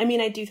 I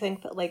mean, I do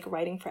think that like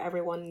writing for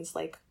everyone is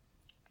like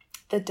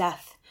the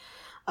death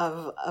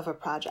of a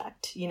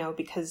project, you know,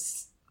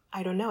 because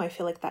I don't know, I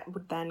feel like that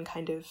would then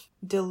kind of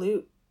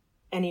dilute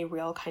any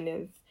real kind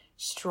of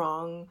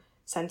strong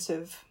sense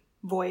of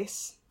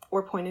voice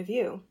or point of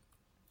view.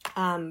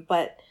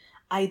 But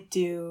I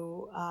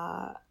do,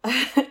 I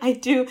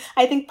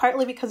think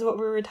partly because of what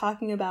we were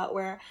talking about,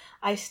 where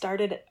I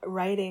started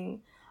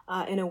writing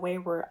in a way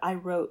where I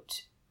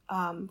wrote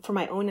for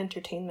my own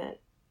entertainment.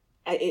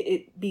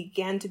 It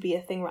began to be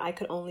a thing where I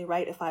could only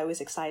write if I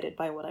was excited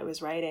by what I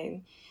was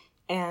writing.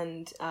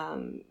 And,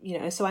 you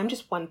know, so I'm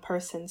just one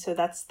person. So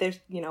there's,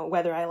 you know,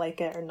 whether I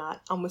like it or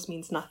not almost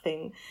means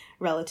nothing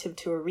relative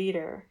to a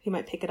reader who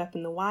might pick it up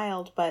in the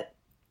wild. But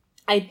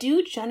I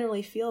do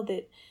generally feel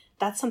that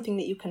that's something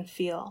that you can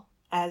feel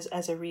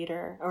as a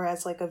reader or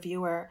as like a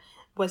viewer.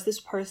 Was this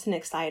person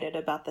excited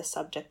about the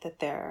subject that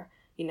they're,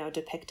 you know,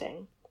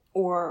 depicting?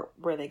 Or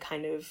were they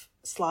kind of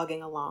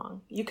slogging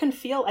along?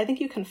 I think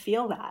you can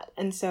feel that.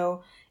 And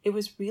so it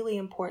was really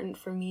important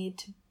for me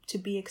to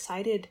be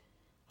excited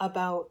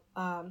about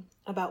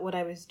what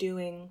I was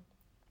doing,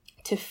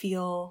 to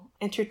feel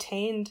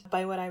entertained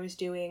by what I was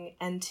doing,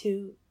 and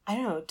to, I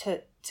don't know,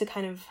 to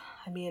kind of,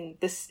 I mean,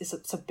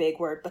 it's a big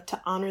word, but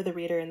to honor the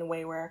reader in the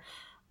way where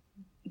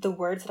the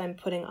words that I'm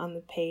putting on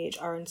the page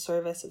are in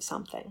service of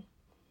something,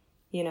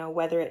 you know,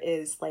 whether it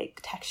is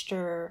like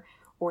texture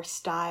or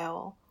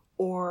style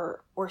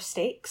or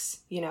stakes,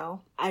 you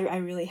know. I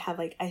really have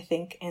like, I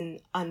think, an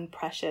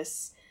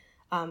unprecious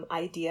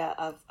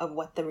idea of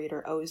what the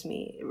reader owes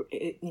me.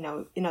 You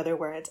know, in other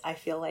words, I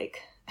feel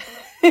like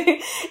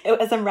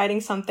as I'm writing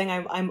something,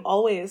 I'm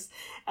always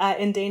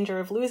in danger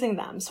of losing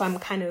them. So I'm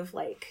kind of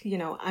like, you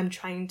know, I'm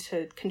trying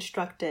to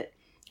construct it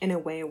in a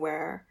way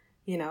where,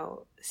 you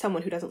know,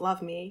 someone who doesn't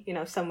love me, you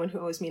know, someone who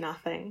owes me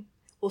nothing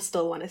will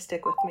still want to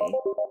stick with me.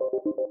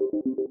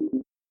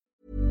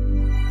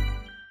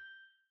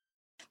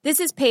 This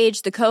is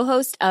Paige, the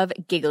co-host of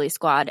Giggly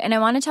Squad, and I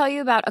want to tell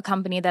you about a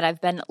company that I've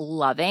been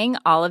loving,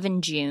 Olive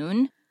 &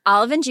 June.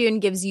 Olive & June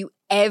gives you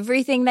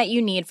everything that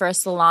you need for a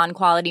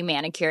salon-quality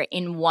manicure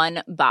in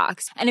one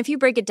box. And if you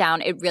break it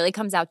down, it really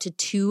comes out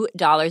to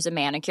 $2 a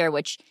manicure,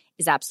 which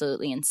is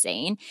absolutely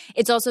insane.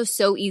 It's also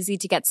so easy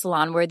to get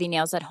salon-worthy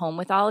nails at home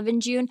with Olive &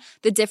 June.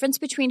 The difference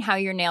between how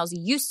your nails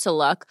used to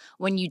look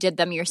when you did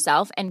them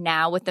yourself and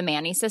now with the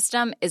Mani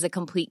system is a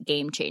complete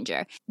game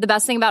changer. The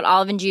best thing about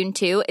Olive & June,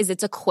 too, is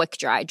it's a quick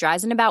dry.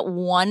 Dries in about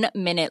 1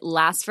 minute,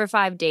 lasts for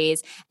 5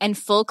 days, and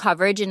full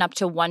coverage in up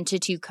to 1 to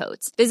 2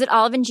 coats. Visit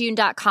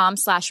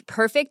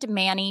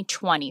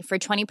oliveandjune.com/perfectmani20 for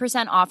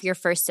 20% off your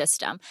first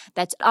system.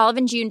 That's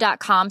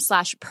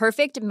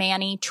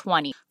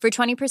oliveandjune.com/perfectmani20 for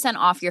 20%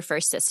 off your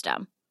first system.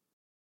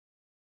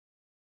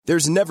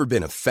 There's never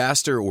been a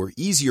faster or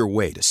easier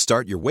way to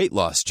start your weight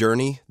loss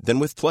journey than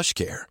with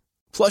PlushCare.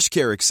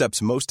 PlushCare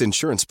accepts most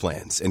insurance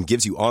plans and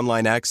gives you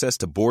online access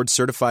to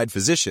board-certified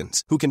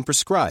physicians who can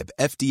prescribe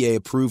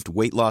FDA-approved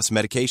weight loss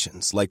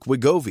medications like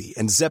Wegovy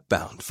and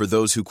Zepbound for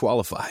those who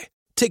qualify.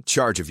 Take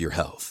charge of your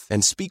health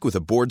and speak with a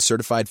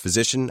board-certified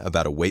physician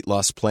about a weight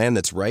loss plan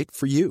that's right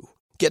for you.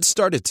 Get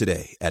started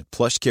today at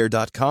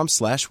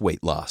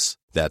plushcare.com/weightloss.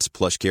 That's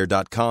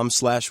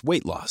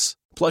plushcare.com/weightloss.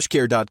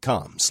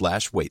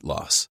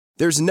 plushcare.com/weightloss.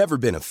 There's never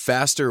been a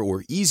faster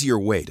or easier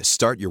way to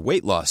start your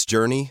weight loss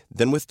journey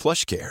than with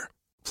PlushCare.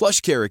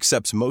 PlushCare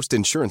accepts most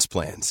insurance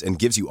plans and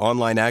gives you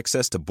online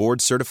access to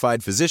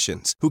board-certified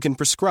physicians who can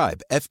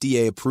prescribe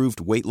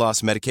FDA-approved weight loss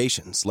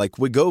medications like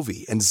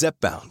Wegovy and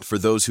Zepbound for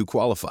those who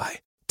qualify.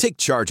 Take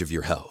charge of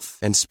your health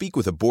and speak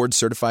with a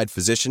board-certified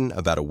physician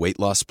about a weight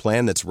loss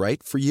plan that's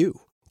right for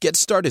you. Get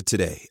started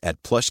today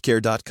at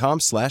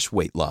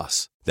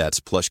plushcare.com/weightloss.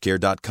 That's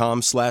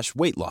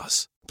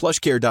plushcare.com/weightloss.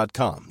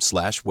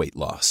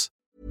 plushcare.com/weightloss.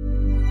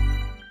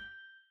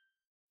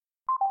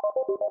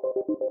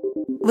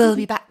 We'll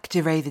be back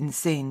to Raven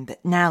soon,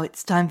 but now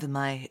it's time for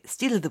my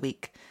Steal of the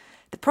Week,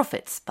 The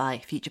Prophets by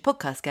future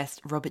podcast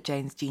guest Robert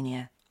Jones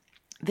Jr.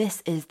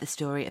 This is the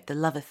story of the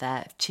love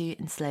affair of 2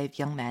 enslaved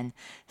young men,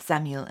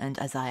 Samuel and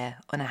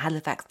Isaiah, on a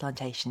Halifax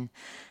plantation,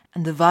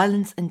 and the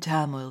violence and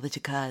turmoil that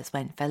occurs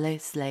when fellow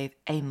slave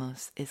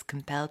Amos is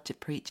compelled to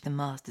preach the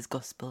master's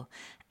gospel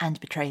and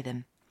betray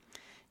them.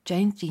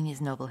 Jones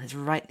Jr.'s novel has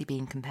rightly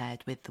been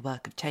compared with the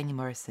work of Toni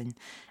Morrison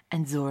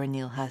and Zora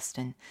Neale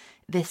Hurston.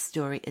 This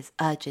story is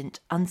urgent,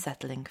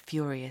 unsettling,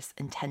 furious,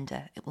 and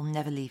tender. It will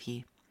never leave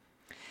you.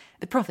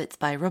 The Prophets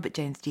by Robert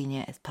Jones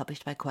Jr. is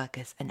published by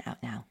Quercus and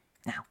out now.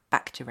 Now,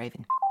 back to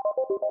Raven.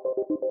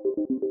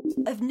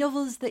 Of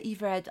novels that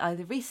you've read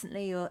either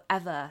recently or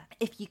ever,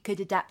 if you could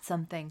adapt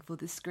something for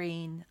the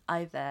screen,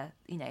 either,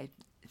 you know,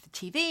 for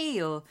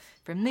TV or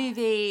for a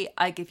movie,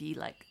 I give you,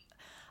 like,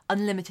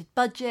 unlimited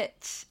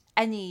budget,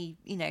 any,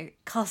 you know,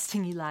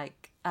 casting you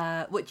like.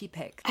 What do you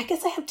pick? I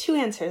guess I have 2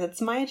 answers.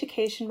 It's My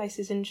Education by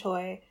Susan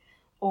Choi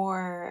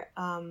or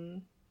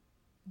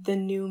The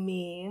New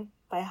Me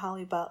by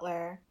Holly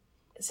Butler.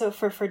 So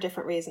for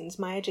different reasons.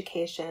 My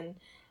Education,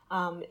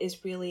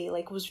 is really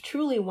like, was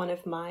truly one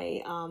of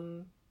my,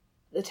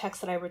 the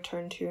texts that I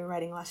returned to in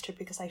writing Lester,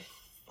 because I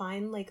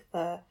find like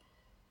the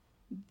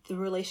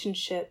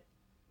relationship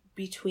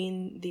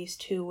between these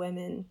two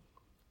women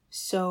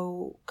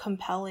so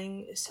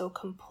compelling, so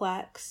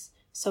complex,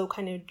 so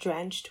kind of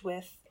drenched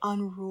with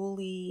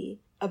unruly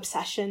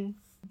obsession.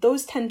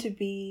 Those tend to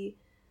be,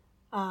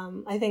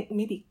 I think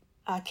maybe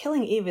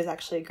Killing Eve is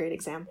actually a great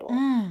example.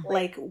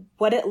 Like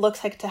what it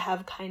looks like to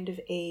have kind of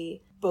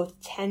a both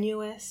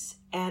tenuous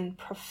and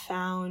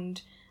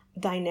profound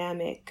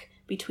dynamic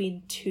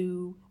between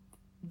two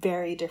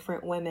very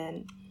different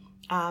women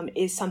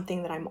is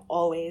something that I'm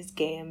always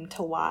game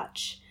to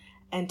watch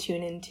and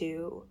tune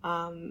into.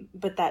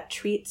 But that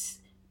treats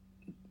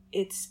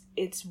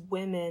its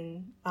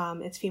women,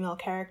 its female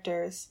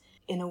characters,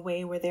 in a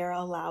way where they're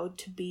allowed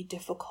to be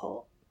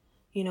difficult,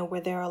 you know,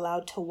 where they're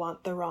allowed to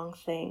want the wrong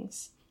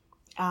things.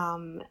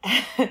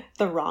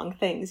 The wrong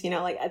things, you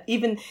know, like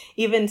even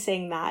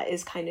saying that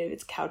is kind of,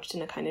 it's couched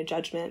in a kind of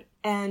judgment.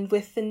 And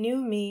with The New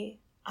Me,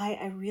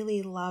 I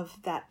really love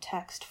that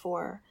text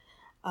for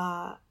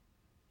how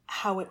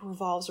it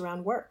revolves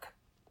around work.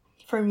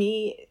 For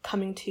me,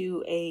 coming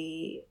to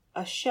a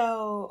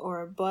show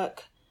or a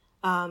book,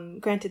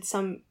 granted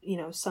some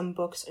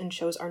books and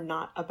shows are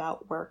not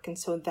about work, and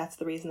so that's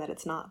the reason that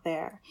it's not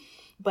there.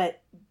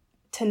 But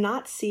to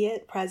not see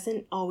it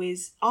present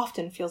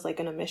often feels like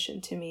an omission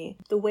to me.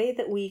 The way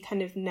that we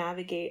kind of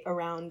navigate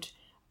around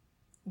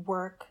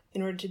work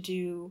in order to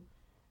do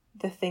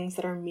the things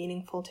that are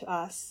meaningful to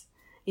us,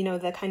 you know,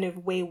 the kind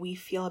of way we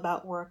feel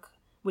about work,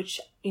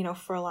 which, you know,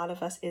 for a lot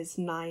of us is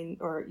 9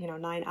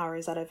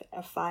 hours out of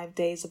 5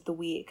 days of the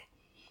week.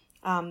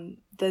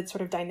 The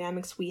sort of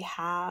dynamics we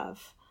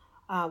have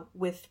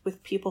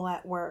with people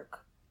at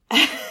work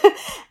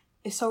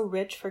is so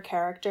rich for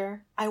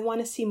character. I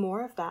want to see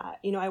more of that.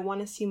 You know, I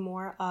want to see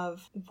more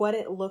of what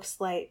it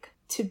looks like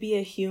to be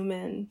a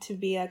human, to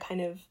be a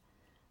kind of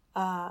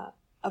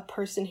a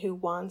person who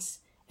wants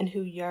and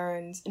who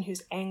yearns and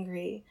who's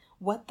angry,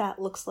 what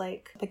that looks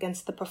like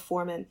against the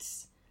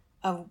performance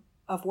of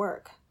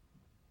work,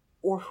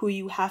 or who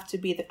you have to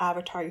be, the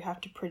avatar you have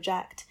to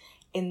project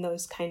in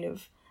those kind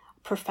of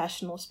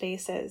professional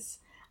spaces,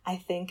 I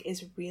think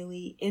is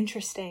really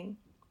interesting.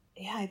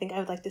 Yeah, I think I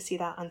would like to see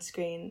that on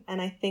screen.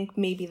 And I think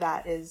maybe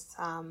that is,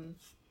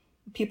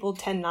 people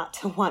tend not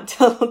to want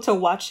to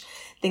watch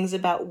things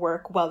about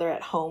work while they're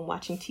at home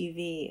watching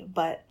TV,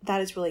 but that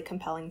is really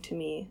compelling to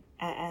me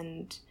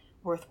and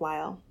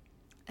worthwhile.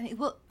 I mean,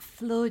 what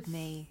floored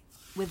me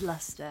with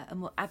Luster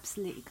and what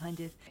absolutely kind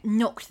of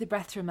knocked the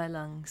breath from my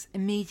lungs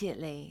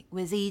immediately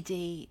was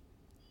Edie,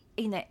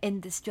 you know,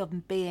 in this job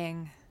and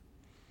being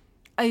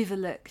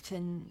overlooked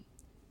and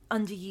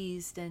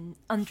underused and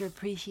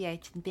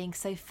underappreciated and being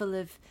so full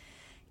of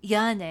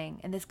yearning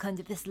and this kind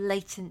of this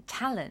latent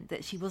talent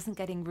that she wasn't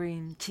getting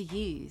room to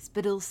use,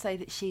 but also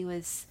that she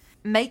was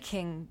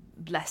making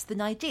less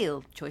than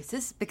ideal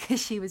choices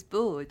because she was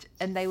bored,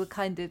 and they were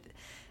kind of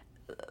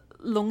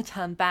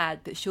long-term bad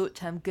but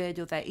short-term good,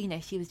 although, you know,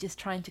 she was just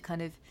trying to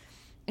kind of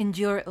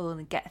endure it all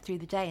and get through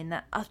the day. And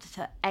that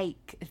utter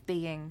ache of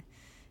being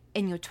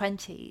in your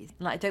 20s,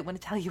 like, I don't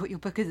want to tell you what your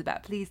book is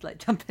about, please, like,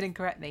 jump in and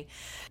correct me.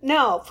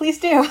 No, please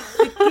do.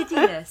 The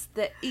giddiness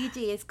that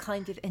Edie is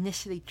kind of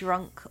initially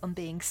drunk on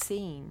being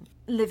seen,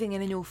 living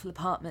in an awful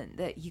apartment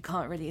that you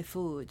can't really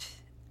afford,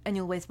 and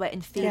you're always waiting,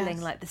 feeling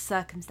like the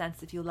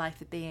circumstances of your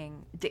life are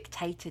being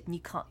dictated and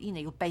you can't, you know,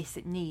 your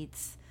basic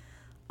needs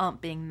aren't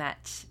being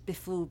met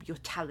before your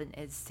talent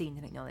is seen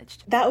and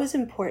acknowledged. That was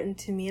important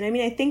to me. And I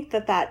mean, I think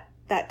that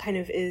kind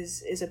of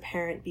is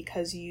apparent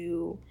because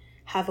you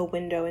have a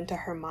window into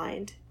her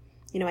mind.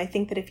 You know, I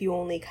think that if you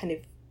only kind of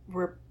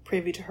were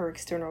privy to her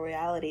external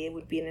reality, it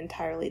would be an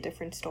entirely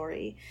different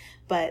story.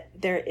 But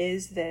there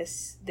is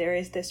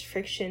this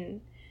friction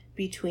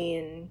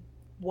between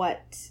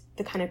what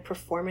the kind of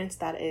performance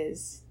that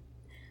is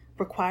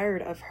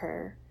required of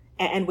her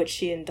and which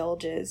she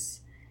indulges,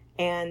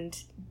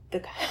 and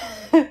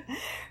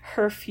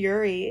her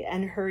fury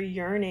and her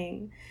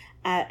yearning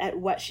at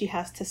what she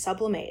has to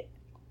sublimate,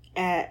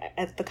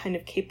 at the kind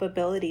of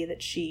capability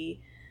that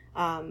she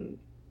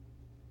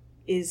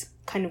is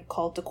kind of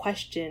called to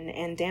question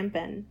and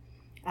dampen.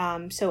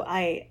 So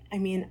I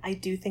mean, I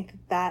do think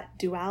that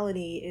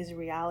duality is a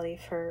reality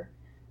for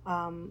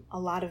a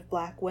lot of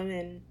Black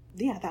women.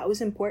 Yeah, that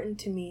was important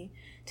to me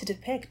to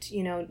depict,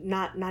 you know,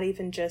 not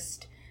even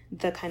just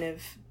the kind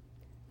of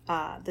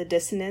the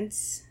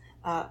dissonance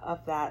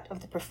of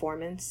the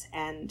performance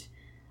and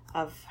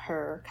of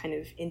her kind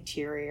of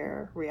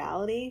interior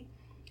reality,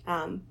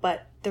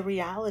 but the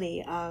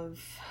reality of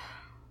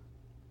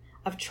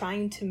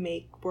trying to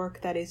make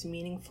work that is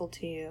meaningful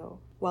to you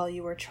while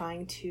you were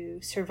trying to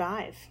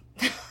survive,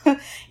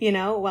 you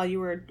know, while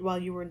your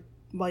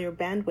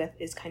bandwidth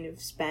is kind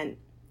of spent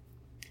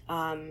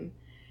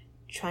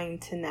trying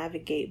to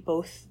navigate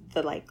both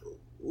the like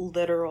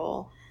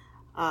literal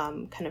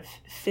kind of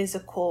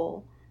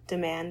physical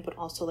demand, but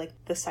also like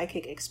the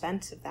psychic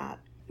expense of that.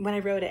 When I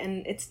wrote it,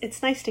 and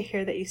it's nice to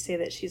hear that you say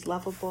that she's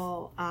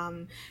lovable,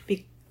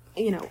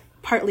 you know,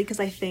 partly because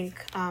I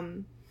think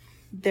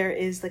there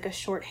is like a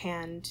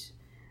shorthand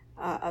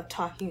of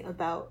talking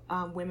about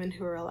women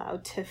who are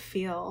allowed to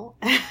feel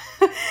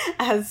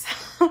as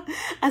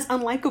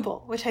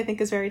unlikable, which I think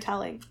is very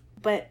telling.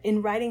 But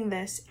in writing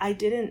this, I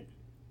didn't,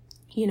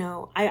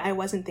 I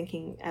wasn't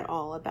thinking at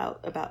all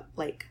about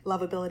like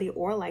lovability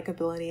or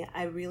likability.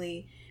 I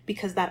really,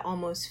 because that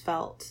almost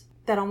felt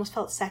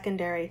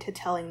secondary to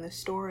telling the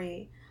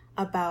story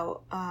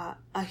about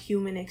a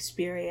human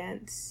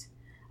experience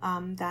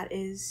that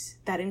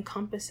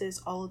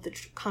encompasses all of the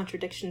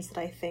contradictions that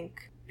I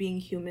think being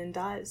human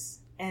does.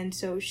 And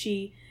so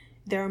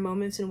there are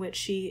moments in which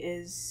she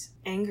is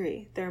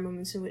angry. There are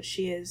moments in which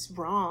she is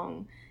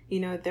wrong.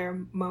 There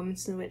are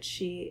moments in which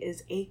she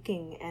is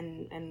aching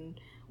and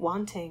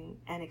wanting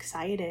and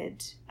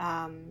excited.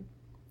 I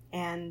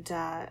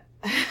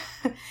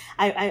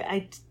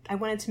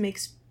wanted to make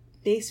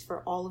space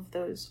for all of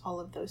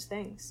those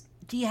things.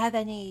 Do you have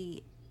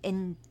any,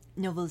 in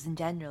novels in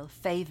general,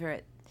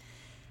 favourite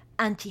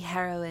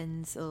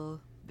anti-heroines or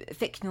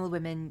fictional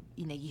women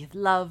you have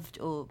loved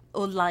or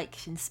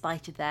liked in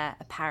spite of their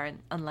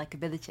apparent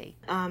unlikability?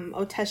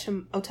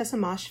 Ottessa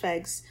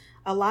Moshfegh's,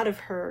 a lot of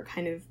her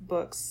kind of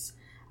books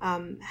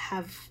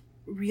have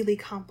really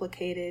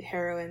complicated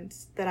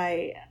heroines that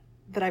I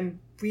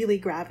really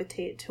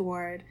gravitate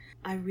toward.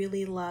 I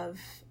really love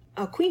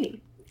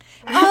Queenie.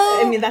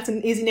 Oh! I mean, that's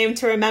an easy name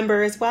to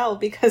remember as well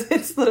because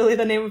it's literally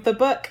the name of the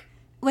book.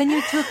 When you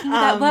were talking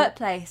about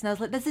Workplace, and I was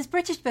like, there's this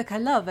British book I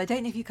love. I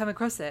don't know if you come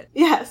across it.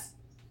 Yes.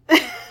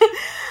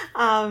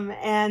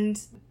 And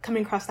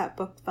coming across that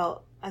book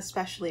felt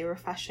especially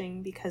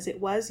refreshing because it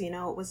was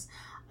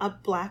a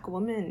Black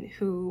woman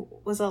who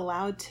was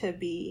allowed to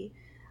be,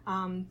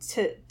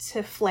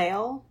 to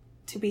flail,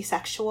 to be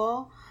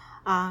sexual,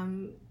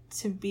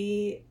 to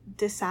be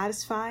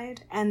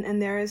dissatisfied.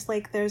 And there's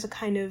a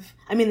kind of,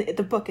 I mean,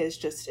 the book is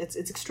just, it's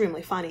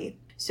extremely funny.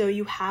 So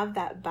you have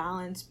that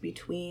balance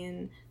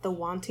between the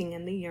wanting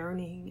and the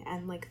yearning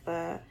and like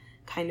the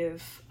kind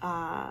of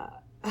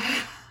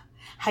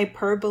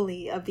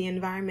hyperbole of the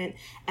environment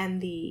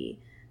and the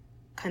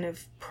kind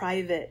of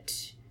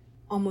private,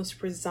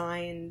 almost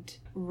resigned,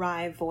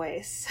 wry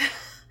voice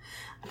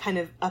kind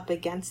of up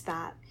against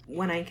that.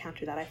 When I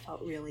encountered that, I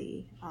felt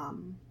really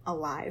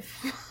alive.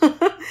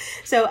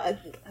 So,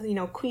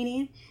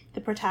 Queenie,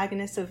 the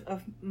protagonist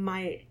of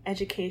My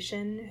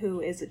Education,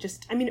 who is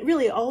just, I mean,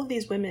 really all of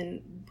these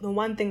women, the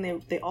one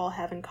thing they all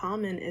have in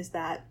common is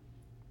that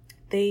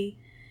they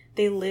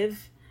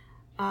live,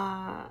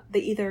 they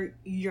either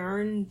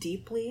yearn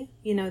deeply,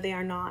 they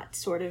are not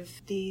sort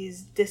of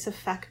these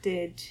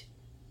disaffected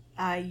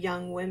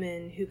young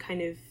women who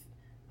kind of,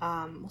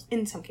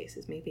 in some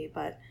cases maybe,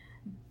 but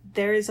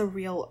there is a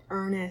real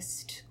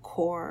earnest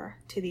core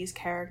to these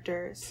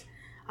characters.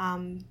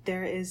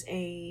 There is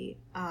a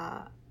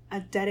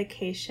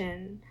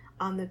dedication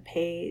on the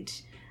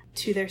page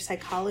to their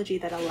psychology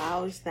that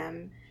allows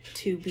them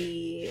to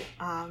be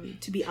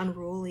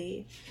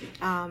unruly.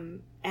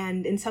 And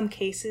in some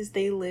cases,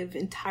 they live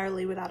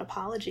entirely without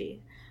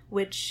apology,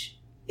 which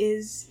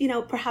is,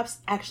 perhaps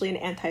actually an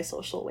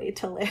antisocial way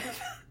to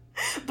live,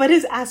 but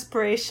is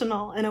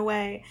aspirational in a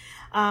way.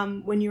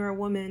 When you're a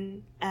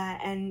woman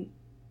and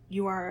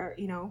you are,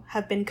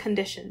 have been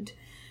conditioned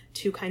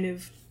to kind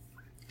of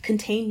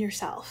contain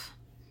yourself.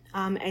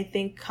 I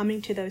think coming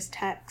to those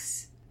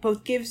texts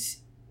both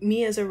gives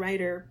me as a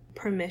writer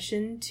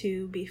permission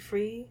to be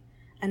free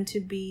and to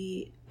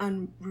be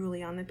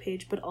unruly on the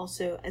page, but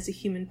also as a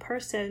human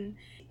person,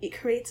 it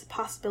creates a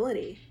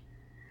possibility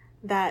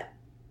that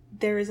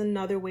there is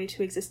another way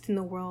to exist in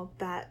the world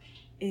that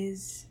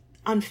is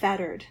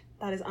unfettered.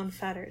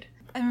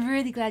 I'm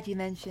really glad you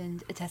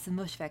mentioned Ottessa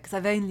Moshfegh because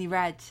I've only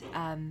read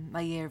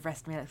My Year of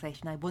Rest and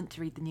Relaxation. I want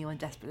to read the new one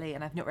desperately,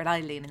 and I've not read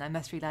Eileen, and I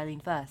must read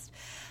Eileen first.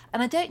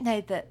 And I don't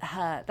know that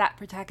that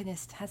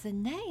protagonist has a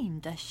name,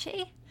 does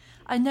she?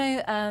 I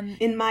know...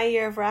 in My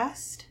Year of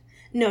Rest?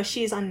 No,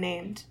 she's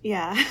unnamed.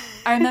 Yeah.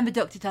 I remember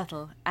Dr.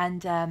 Tuttle,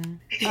 and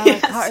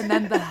Yes. I can't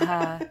remember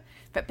her.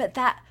 But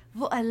that...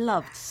 What I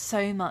loved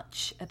so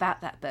much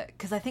about that book,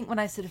 because I think when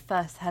I sort of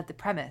first heard the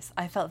premise,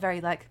 I felt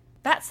very like,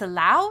 that's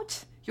allowed?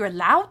 You're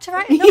allowed to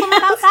write a novel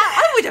about that?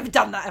 I would have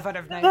done that if I'd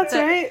have known. That's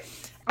right.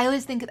 I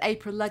always think of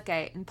April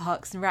Ludgate in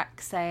Parks and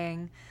Rec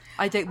saying,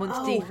 I don't want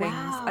to do things,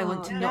 I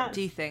want to not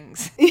do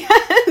things.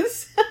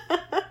 Yes.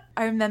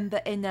 I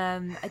remember in, I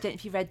don't know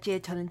if you read Gia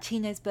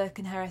Tolentino's book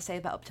and her essay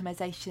about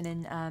optimization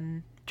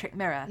in Trick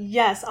Mirror.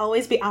 Yes,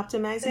 always be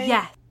optimizing.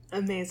 Yeah.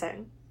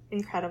 Amazing.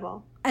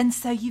 Incredible. And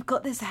so you've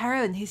got this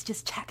heroine who's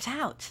just checked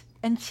out.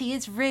 And she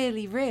is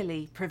really,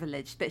 really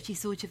privileged, but she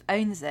sort of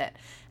owns it.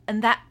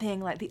 And that being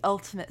like the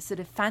ultimate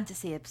sort of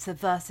fantasy of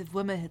subversive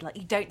womanhood. Like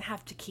you don't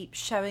have to keep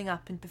showing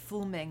up and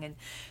performing and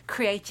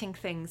creating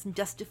things and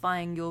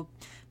justifying your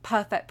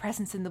perfect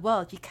presence in the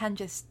world. You can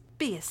just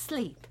be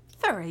asleep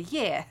for a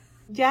year.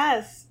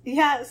 Yes.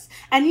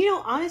 And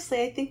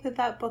honestly, I think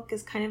that book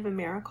is kind of a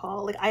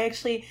miracle. Like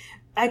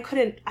I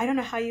don't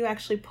know how you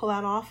actually pull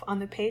that off on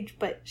the page,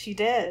 but she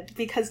did,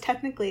 because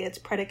technically it's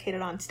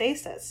predicated on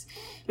stasis,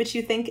 which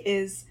you think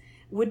is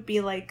would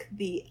be like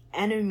the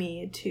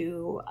enemy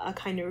to a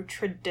kind of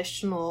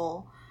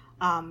traditional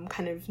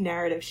kind of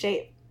narrative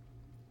shape.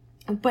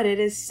 But it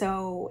is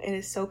so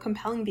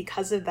compelling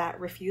because of that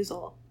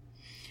refusal.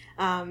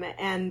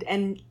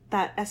 And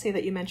that essay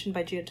that you mentioned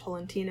by Judith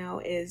Tolentino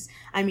is,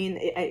 I mean,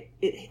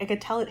 I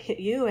could tell it hit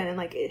you, and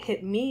like it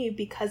hit me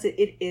because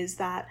it is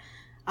that,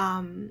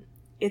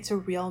 it's a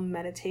real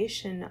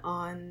meditation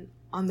on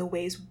the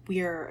ways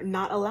we're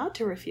not allowed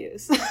to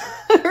refuse,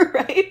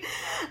 right?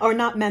 Or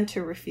not meant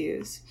to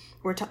refuse,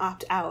 or to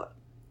opt out.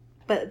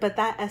 But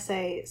that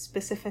essay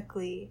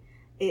specifically,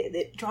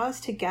 it draws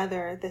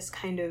together this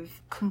kind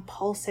of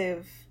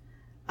compulsive,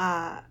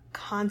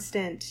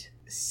 constant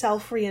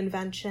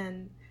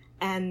self-reinvention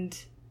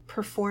and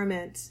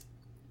performance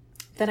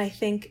that I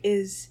think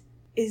is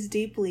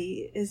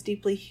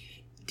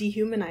deeply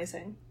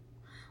dehumanizing,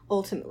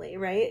 ultimately,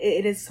 right?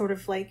 It is sort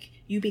of like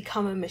you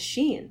become a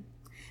machine.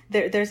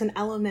 There's an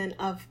element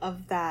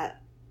of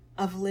that,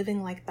 of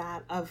living like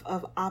that, of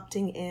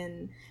opting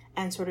in,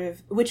 and sort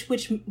of,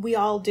 which we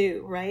all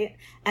do, right?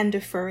 And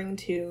deferring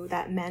to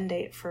that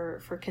mandate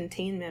for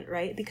containment,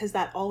 right? Because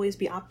that always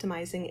be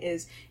optimizing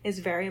is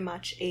very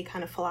much a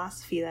kind of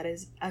philosophy that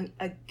is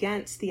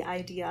against the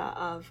idea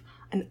of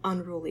an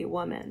unruly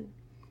woman.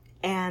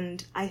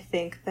 And I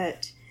think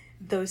that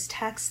those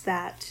texts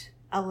that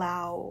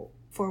allow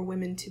for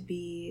women to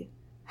be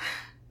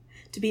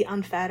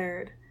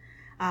unfettered,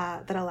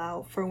 that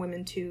allow for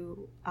women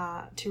to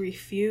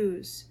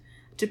refuse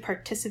to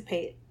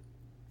participate,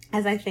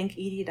 as I think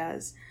Edie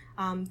does,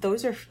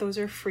 those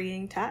are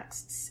freeing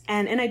texts,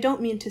 and I don't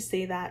mean to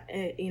say that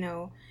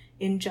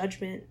in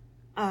judgment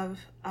of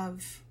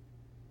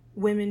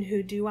women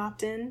who do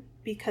opt in,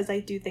 because I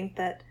do think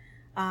that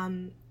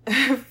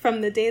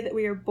from the day that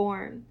we are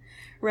born,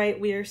 right,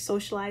 we are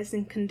socialized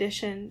and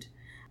conditioned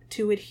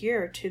to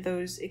adhere to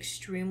those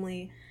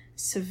extremely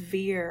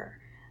severe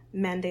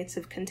mandates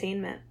of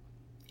containment,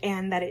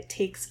 and that it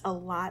takes a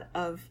lot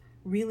of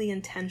really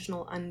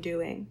intentional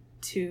undoing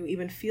to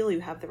even feel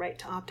you have the right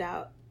to opt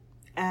out.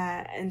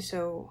 And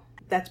so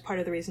that's part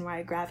of the reason why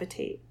I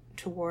gravitate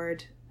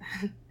toward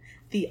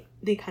the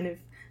kind of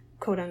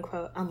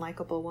quote-unquote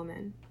unlikable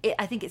woman.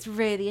 I think it's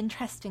really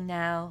interesting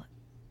now,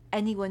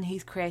 anyone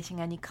who's creating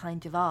any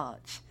kind of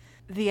art,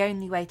 the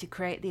only way to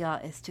create the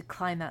art is to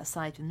climb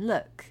outside and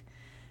look.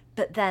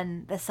 But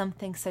then there's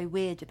something so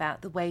weird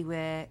about the way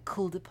we're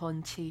called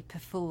upon to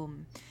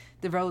perform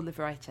the role of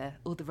writer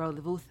or the role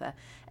of author.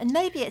 And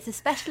maybe it's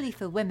especially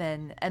for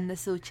women, and the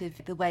sort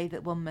of the way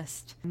that one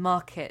must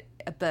market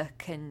a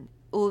book and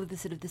all of the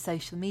sort of the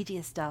social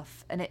media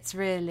stuff. And it's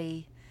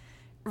really,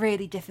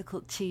 really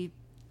difficult to,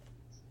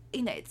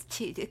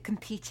 it's a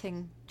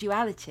competing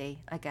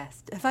duality, I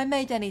guess. Have I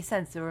made any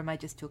sense, or am I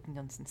just talking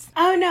nonsense?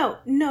 Oh,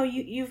 no,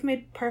 you've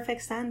made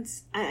perfect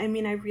sense. I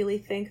mean, I really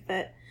think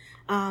that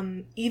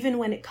even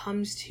when it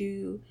comes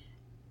to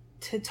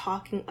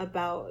talking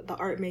about the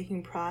art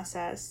making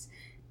process,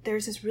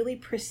 there's this really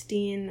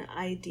pristine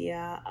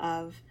idea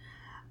of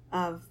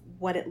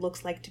what it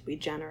looks like to be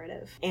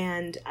generative.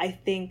 And I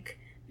think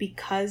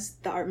because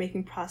the art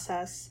making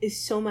process is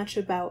so much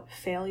about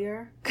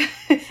failure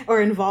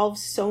or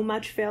involves so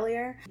much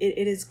failure,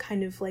 it is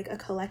kind of like a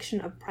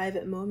collection of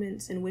private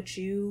moments in which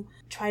you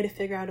try to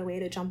figure out a way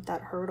to jump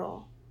that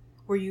hurdle,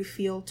 where you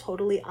feel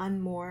totally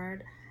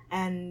unmoored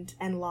and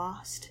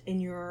lost in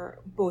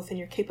both in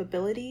your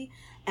capability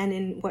and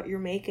in what you're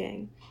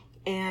making.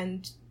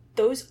 And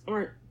those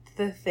aren't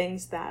the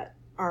things that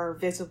are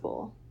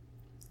visible.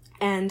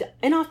 And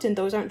often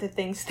those aren't the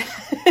things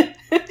that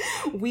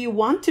we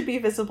want to be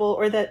visible,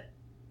 or that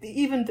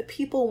even the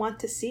people want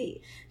to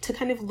see. To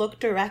kind of look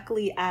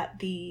directly at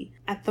the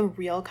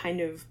real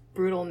kind of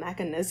brutal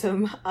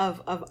mechanism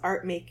of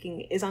art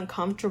making is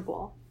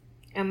uncomfortable.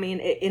 I mean,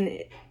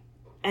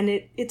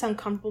 it's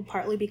uncomfortable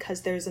partly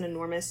because there's an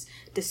enormous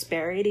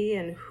disparity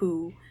in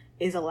who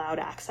is allowed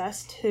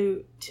access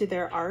to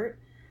their art,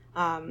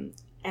 and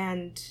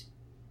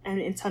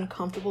it's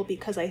uncomfortable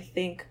because I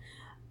think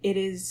it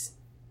is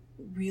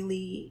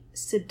really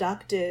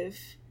seductive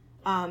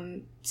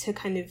to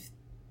kind of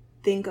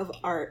think of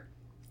art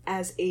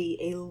as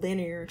a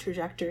linear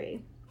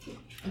trajectory.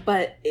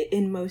 But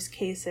in most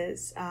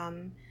cases,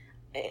 and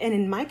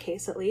in my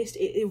case at least,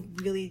 it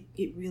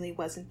really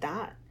wasn't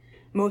that.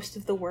 Most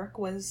of the work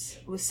was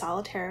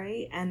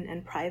solitary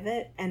and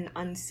private and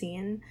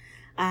unseen.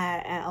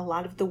 A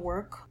lot of the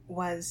work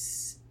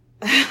was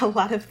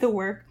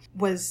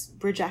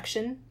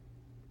rejection,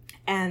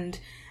 and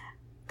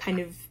kind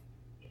of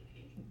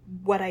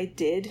what I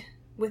did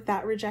with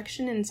that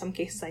rejection. In some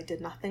cases, I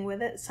did nothing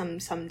with it.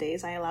 Some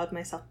days I allowed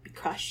myself to be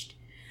crushed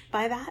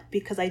by that,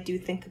 because I do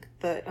think that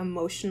the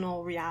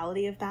emotional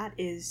reality of that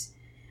is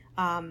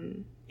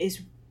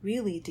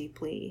really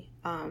deeply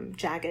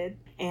jagged,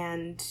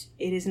 and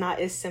it is not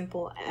as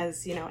simple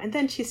as, and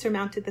then she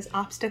surmounted this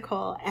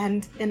obstacle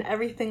and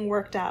everything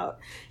worked out.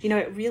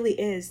 It really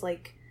is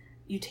like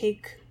you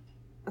take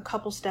a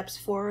couple steps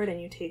forward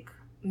and you take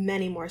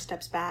many more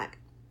steps back.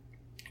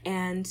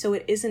 And so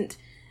it isn't,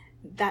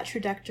 that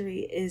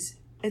trajectory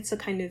it's a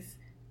kind of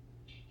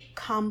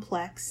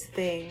complex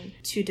thing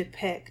to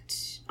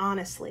depict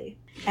honestly.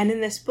 And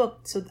in this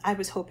book, so I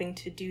was hoping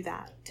to do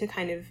that, to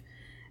kind of,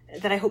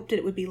 that I hoped that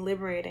it would be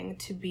liberating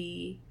to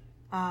be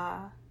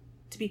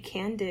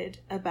candid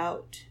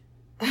about,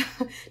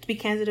 to be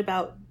candid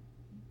about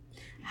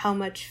how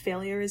much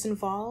failure is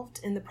involved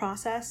in the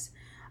process,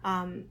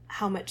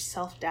 how much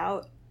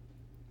self-doubt,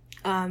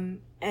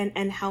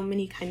 and how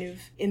many kind of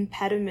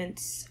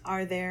impediments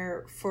are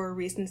there for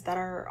reasons that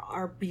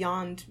are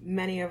beyond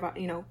many of our,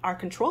 our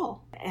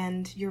control.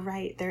 And you're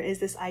right, there is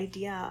this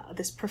idea,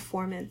 this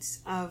performance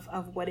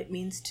of what it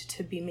means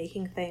to be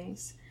making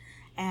things.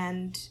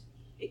 And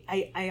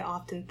I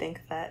often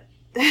think that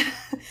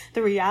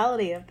the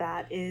reality of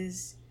that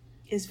is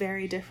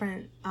very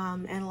different,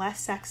 and less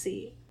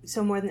sexy.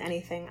 So more than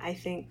anything, I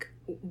think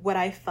what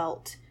I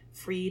felt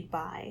freed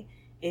by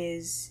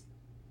is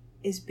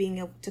being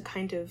able to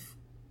kind of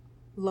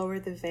lower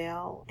the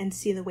veil and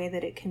see the way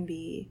that it can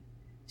be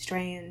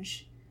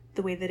strange,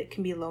 the way that it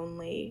can be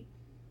lonely,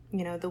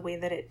 the way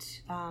that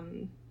it,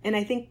 and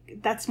I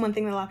think that's one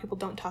thing that a lot of people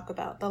don't talk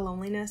about, the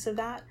loneliness of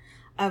that,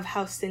 of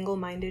how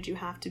single-minded you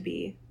have to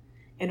be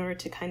in order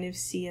to kind of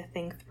see a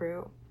thing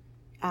through.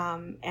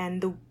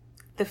 And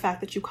the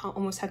fact that you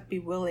almost have to be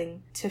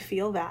willing to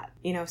feel that,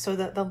 so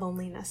the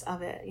loneliness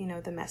of it,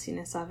 the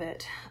messiness of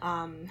it,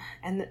 and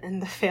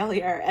the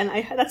failure. And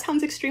that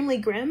sounds extremely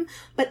grim,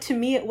 but to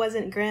me it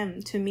wasn't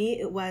grim. To me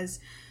it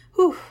was,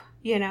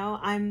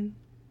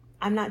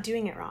 I'm not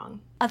doing it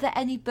wrong. Are there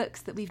any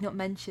books that we've not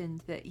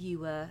mentioned that you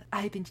were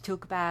hoping to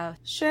talk about?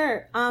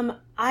 Sure.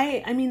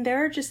 I mean,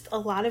 there are just a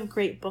lot of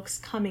great books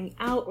coming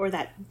out, or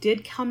that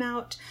did come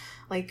out,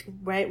 like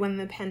right when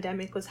the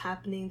pandemic was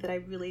happening, that I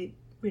really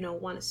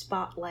want to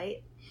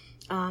spotlight.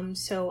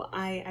 So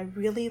I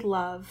really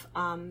love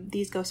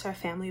These Ghosts Are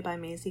Family by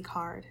Maisie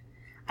Card.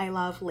 I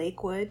love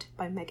Lakewood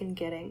by Megan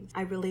Giddings.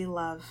 I really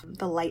love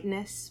The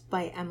Lightness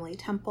by Emily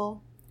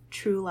Temple.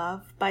 True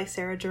Love by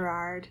Sarah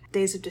Gerard.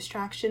 Days of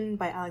Distraction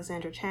by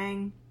Alexandra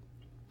Chang.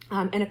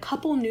 And a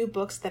couple new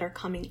books that are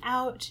coming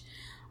out.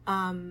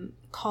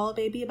 Call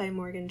Baby by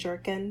Morgan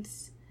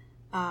Jerkins.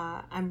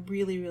 I'm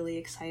really, really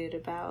excited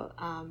about.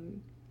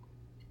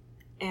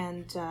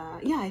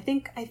 I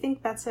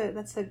think that's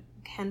a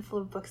handful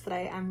of books that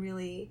I'm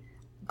really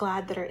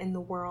glad that are in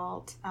the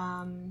world.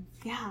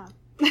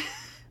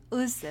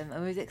 Awesome. I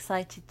was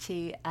excited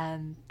to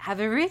have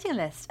a reading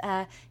list.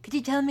 Could you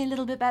tell me a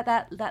little bit about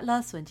that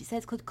last one? You said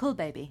it's called Call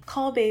Baby.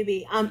 Call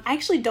Baby. I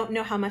actually don't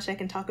know how much I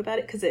can talk about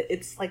it because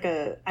it's like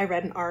I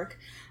read an arc.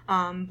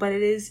 But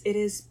it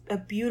is a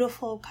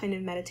beautiful kind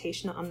of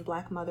meditation on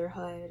Black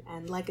motherhood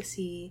and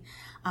legacy.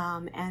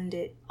 And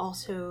it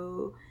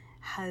also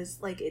has,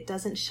 it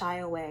doesn't shy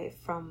away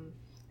from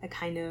a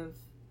kind of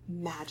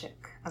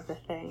magic of the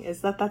thing.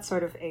 That's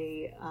sort of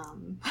a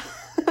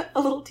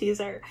a little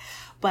teaser,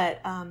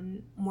 but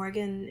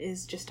Morgan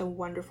is just a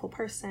wonderful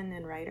person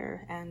and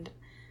writer, and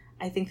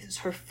I think this is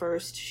her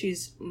first.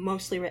 She's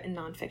mostly written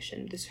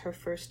nonfiction. This is her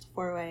first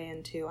foray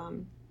into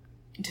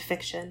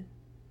fiction.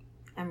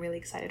 I'm really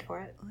excited for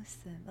it.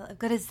 Awesome. Well, I've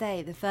got to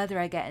say, the further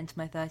I get into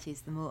my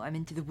 30s, the more I'm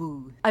into the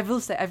woo. I've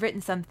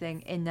written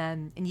something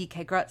in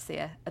UK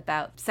Grazia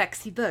about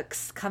sexy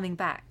books coming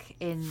back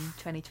in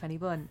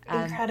 2021.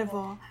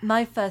 Incredible.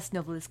 My first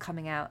novel is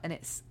coming out, and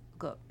it's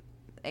got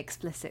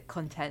explicit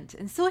content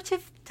and sort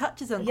of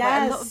touches on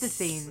quite a lot of the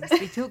themes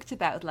we talked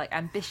about, like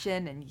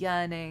ambition and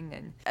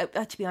yearning.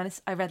 And to be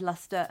honest, I read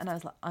Luster and I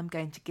was like, I'm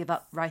going to give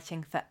up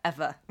writing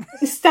forever.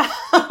 Stop.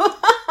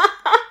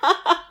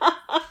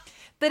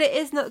 But it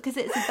is not, because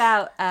it's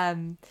about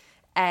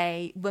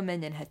a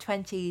woman in her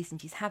 20s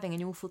and she's having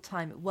an awful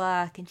time at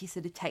work, and she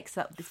sort of takes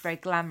up this very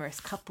glamorous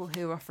couple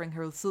who are offering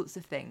her all sorts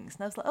of things.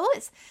 And I was like, oh,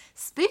 it's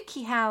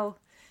spooky how,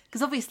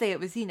 because obviously it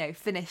was,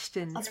 finished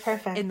and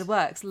in the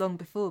works long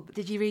before. But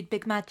did you read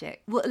Big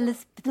Magic? What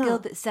Elizabeth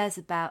Gilbert says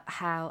about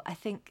how, I've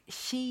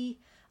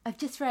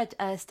just read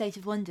State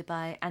of Wonder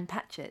by Anne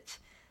Patchett.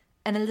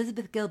 And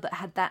Elizabeth Gilbert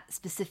had that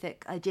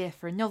specific idea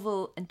for a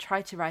novel and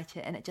tried to write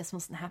it, and it just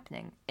wasn't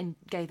happening and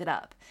gave it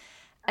up.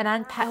 And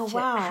Anne Patchett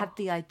had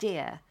the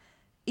idea,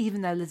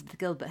 even though Elizabeth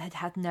Gilbert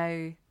had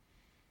no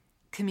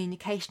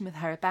communication with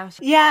her about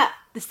it. Yeah.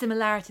 The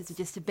similarities were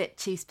just a bit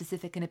too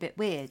specific and a bit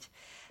weird.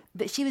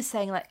 But she was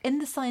saying, in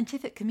the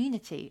scientific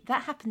community,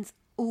 that happens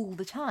all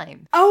the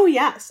time. Oh,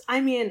 yes. I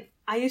mean,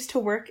 I used to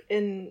work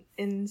in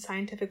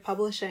scientific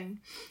publishing,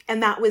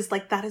 and that is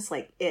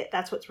it.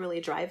 That's what's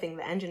really driving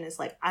the engine, is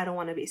I don't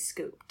want to be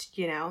scooped,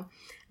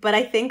 But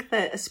I think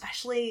that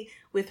especially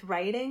with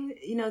writing,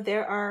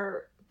 there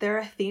are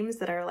themes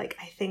that are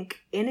I think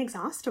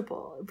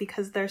inexhaustible,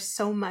 because there's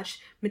so much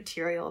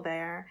material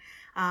there.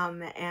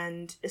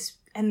 And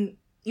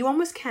you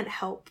almost can't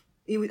help,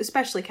 you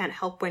especially can't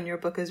help when your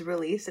book is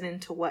released and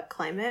into what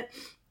climate.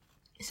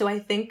 So I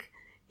think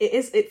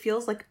it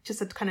feels like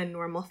just a kind of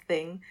normal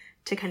thing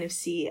to kind of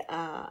see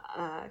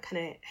a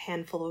kind of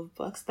handful of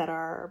books that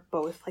are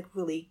both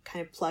really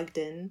kind of plugged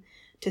in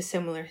to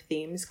similar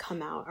themes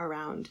come out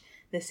around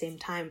the same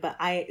time. But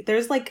I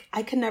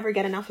can never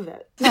get enough of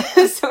it.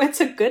 So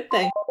it's a good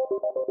thing.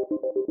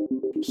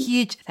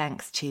 Huge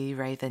thanks to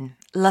Raven.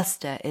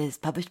 Lustre is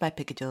published by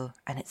Picador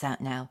and it's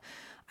out now.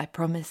 I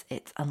promise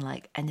it's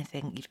unlike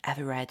anything you've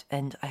ever read,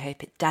 and I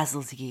hope it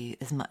dazzles you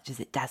as much as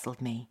it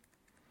dazzled me.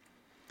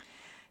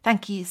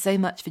 Thank you so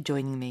much for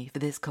joining me for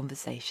this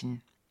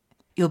conversation.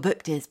 You're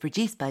Booked is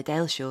produced by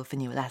Dale Shaw for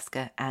New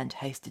Alaska and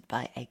hosted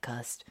by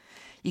Acast.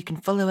 You can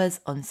follow us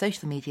on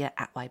social media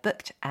at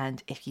YBooked,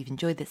 and if you've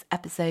enjoyed this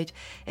episode,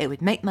 it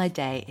would make my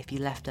day if you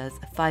left us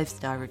a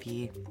 5-star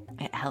review.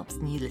 It helps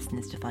new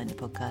listeners to find the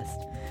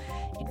podcast.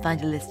 You can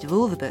find a list of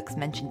all the books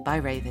mentioned by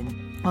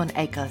Raven on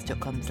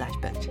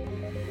acast.com/booked.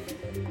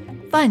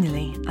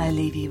 Finally, I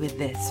leave you with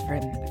this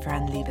from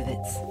Fran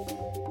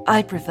Lebowitz.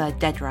 I prefer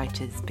dead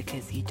writers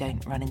because you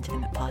don't run into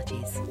them at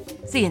parties.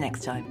 See you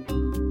next time.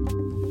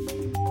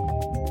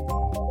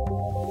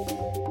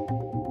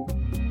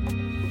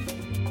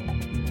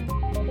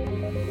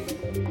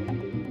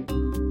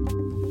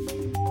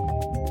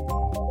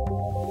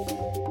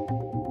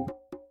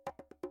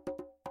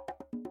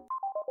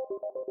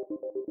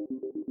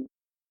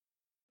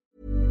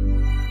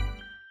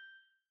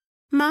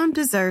 Mom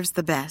deserves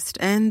the best,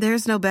 and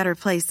there's no better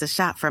place to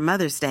shop for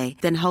Mother's Day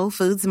than Whole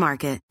Foods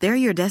Market. They're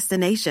your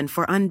destination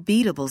for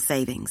unbeatable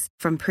savings,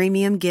 from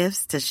premium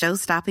gifts to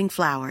show-stopping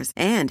flowers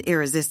and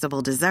irresistible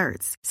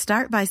desserts.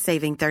 Start by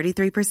saving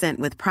 33%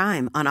 with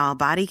Prime on all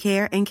body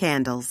care and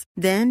candles.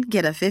 Then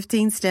get a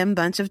 15-stem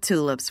bunch of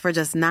tulips for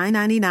just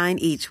 $9.99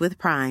 each with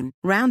Prime.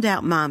 Round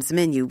out Mom's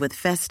menu with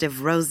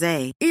festive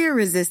rosé,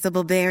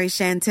 irresistible berry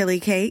chantilly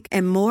cake,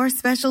 and more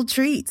special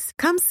treats.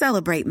 Come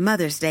celebrate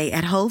Mother's Day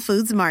at Whole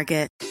Foods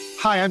Market.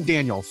 Hi, I'm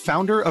Daniel,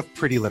 founder of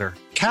Pretty Litter.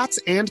 Cats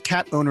and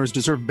cat owners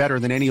deserve better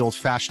than any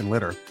old-fashioned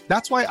litter.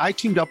 That's why I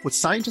teamed up with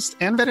scientists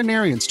and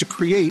veterinarians to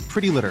create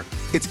Pretty Litter.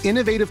 Its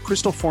innovative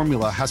crystal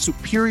formula has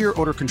superior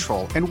odor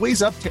control and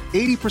weighs up to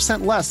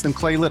 80% less than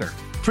clay litter.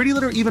 Pretty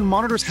Litter even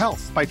monitors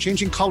health by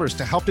changing colors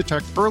to help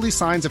detect early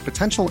signs of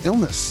potential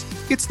illness.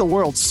 It's the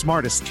world's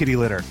smartest kitty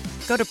litter.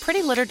 Go to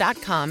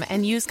prettylitter.com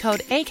and use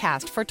code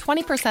ACAST for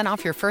 20%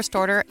 off your first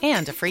order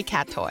and a free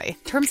cat toy.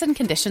 Terms and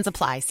conditions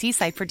apply. See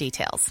site for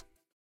details.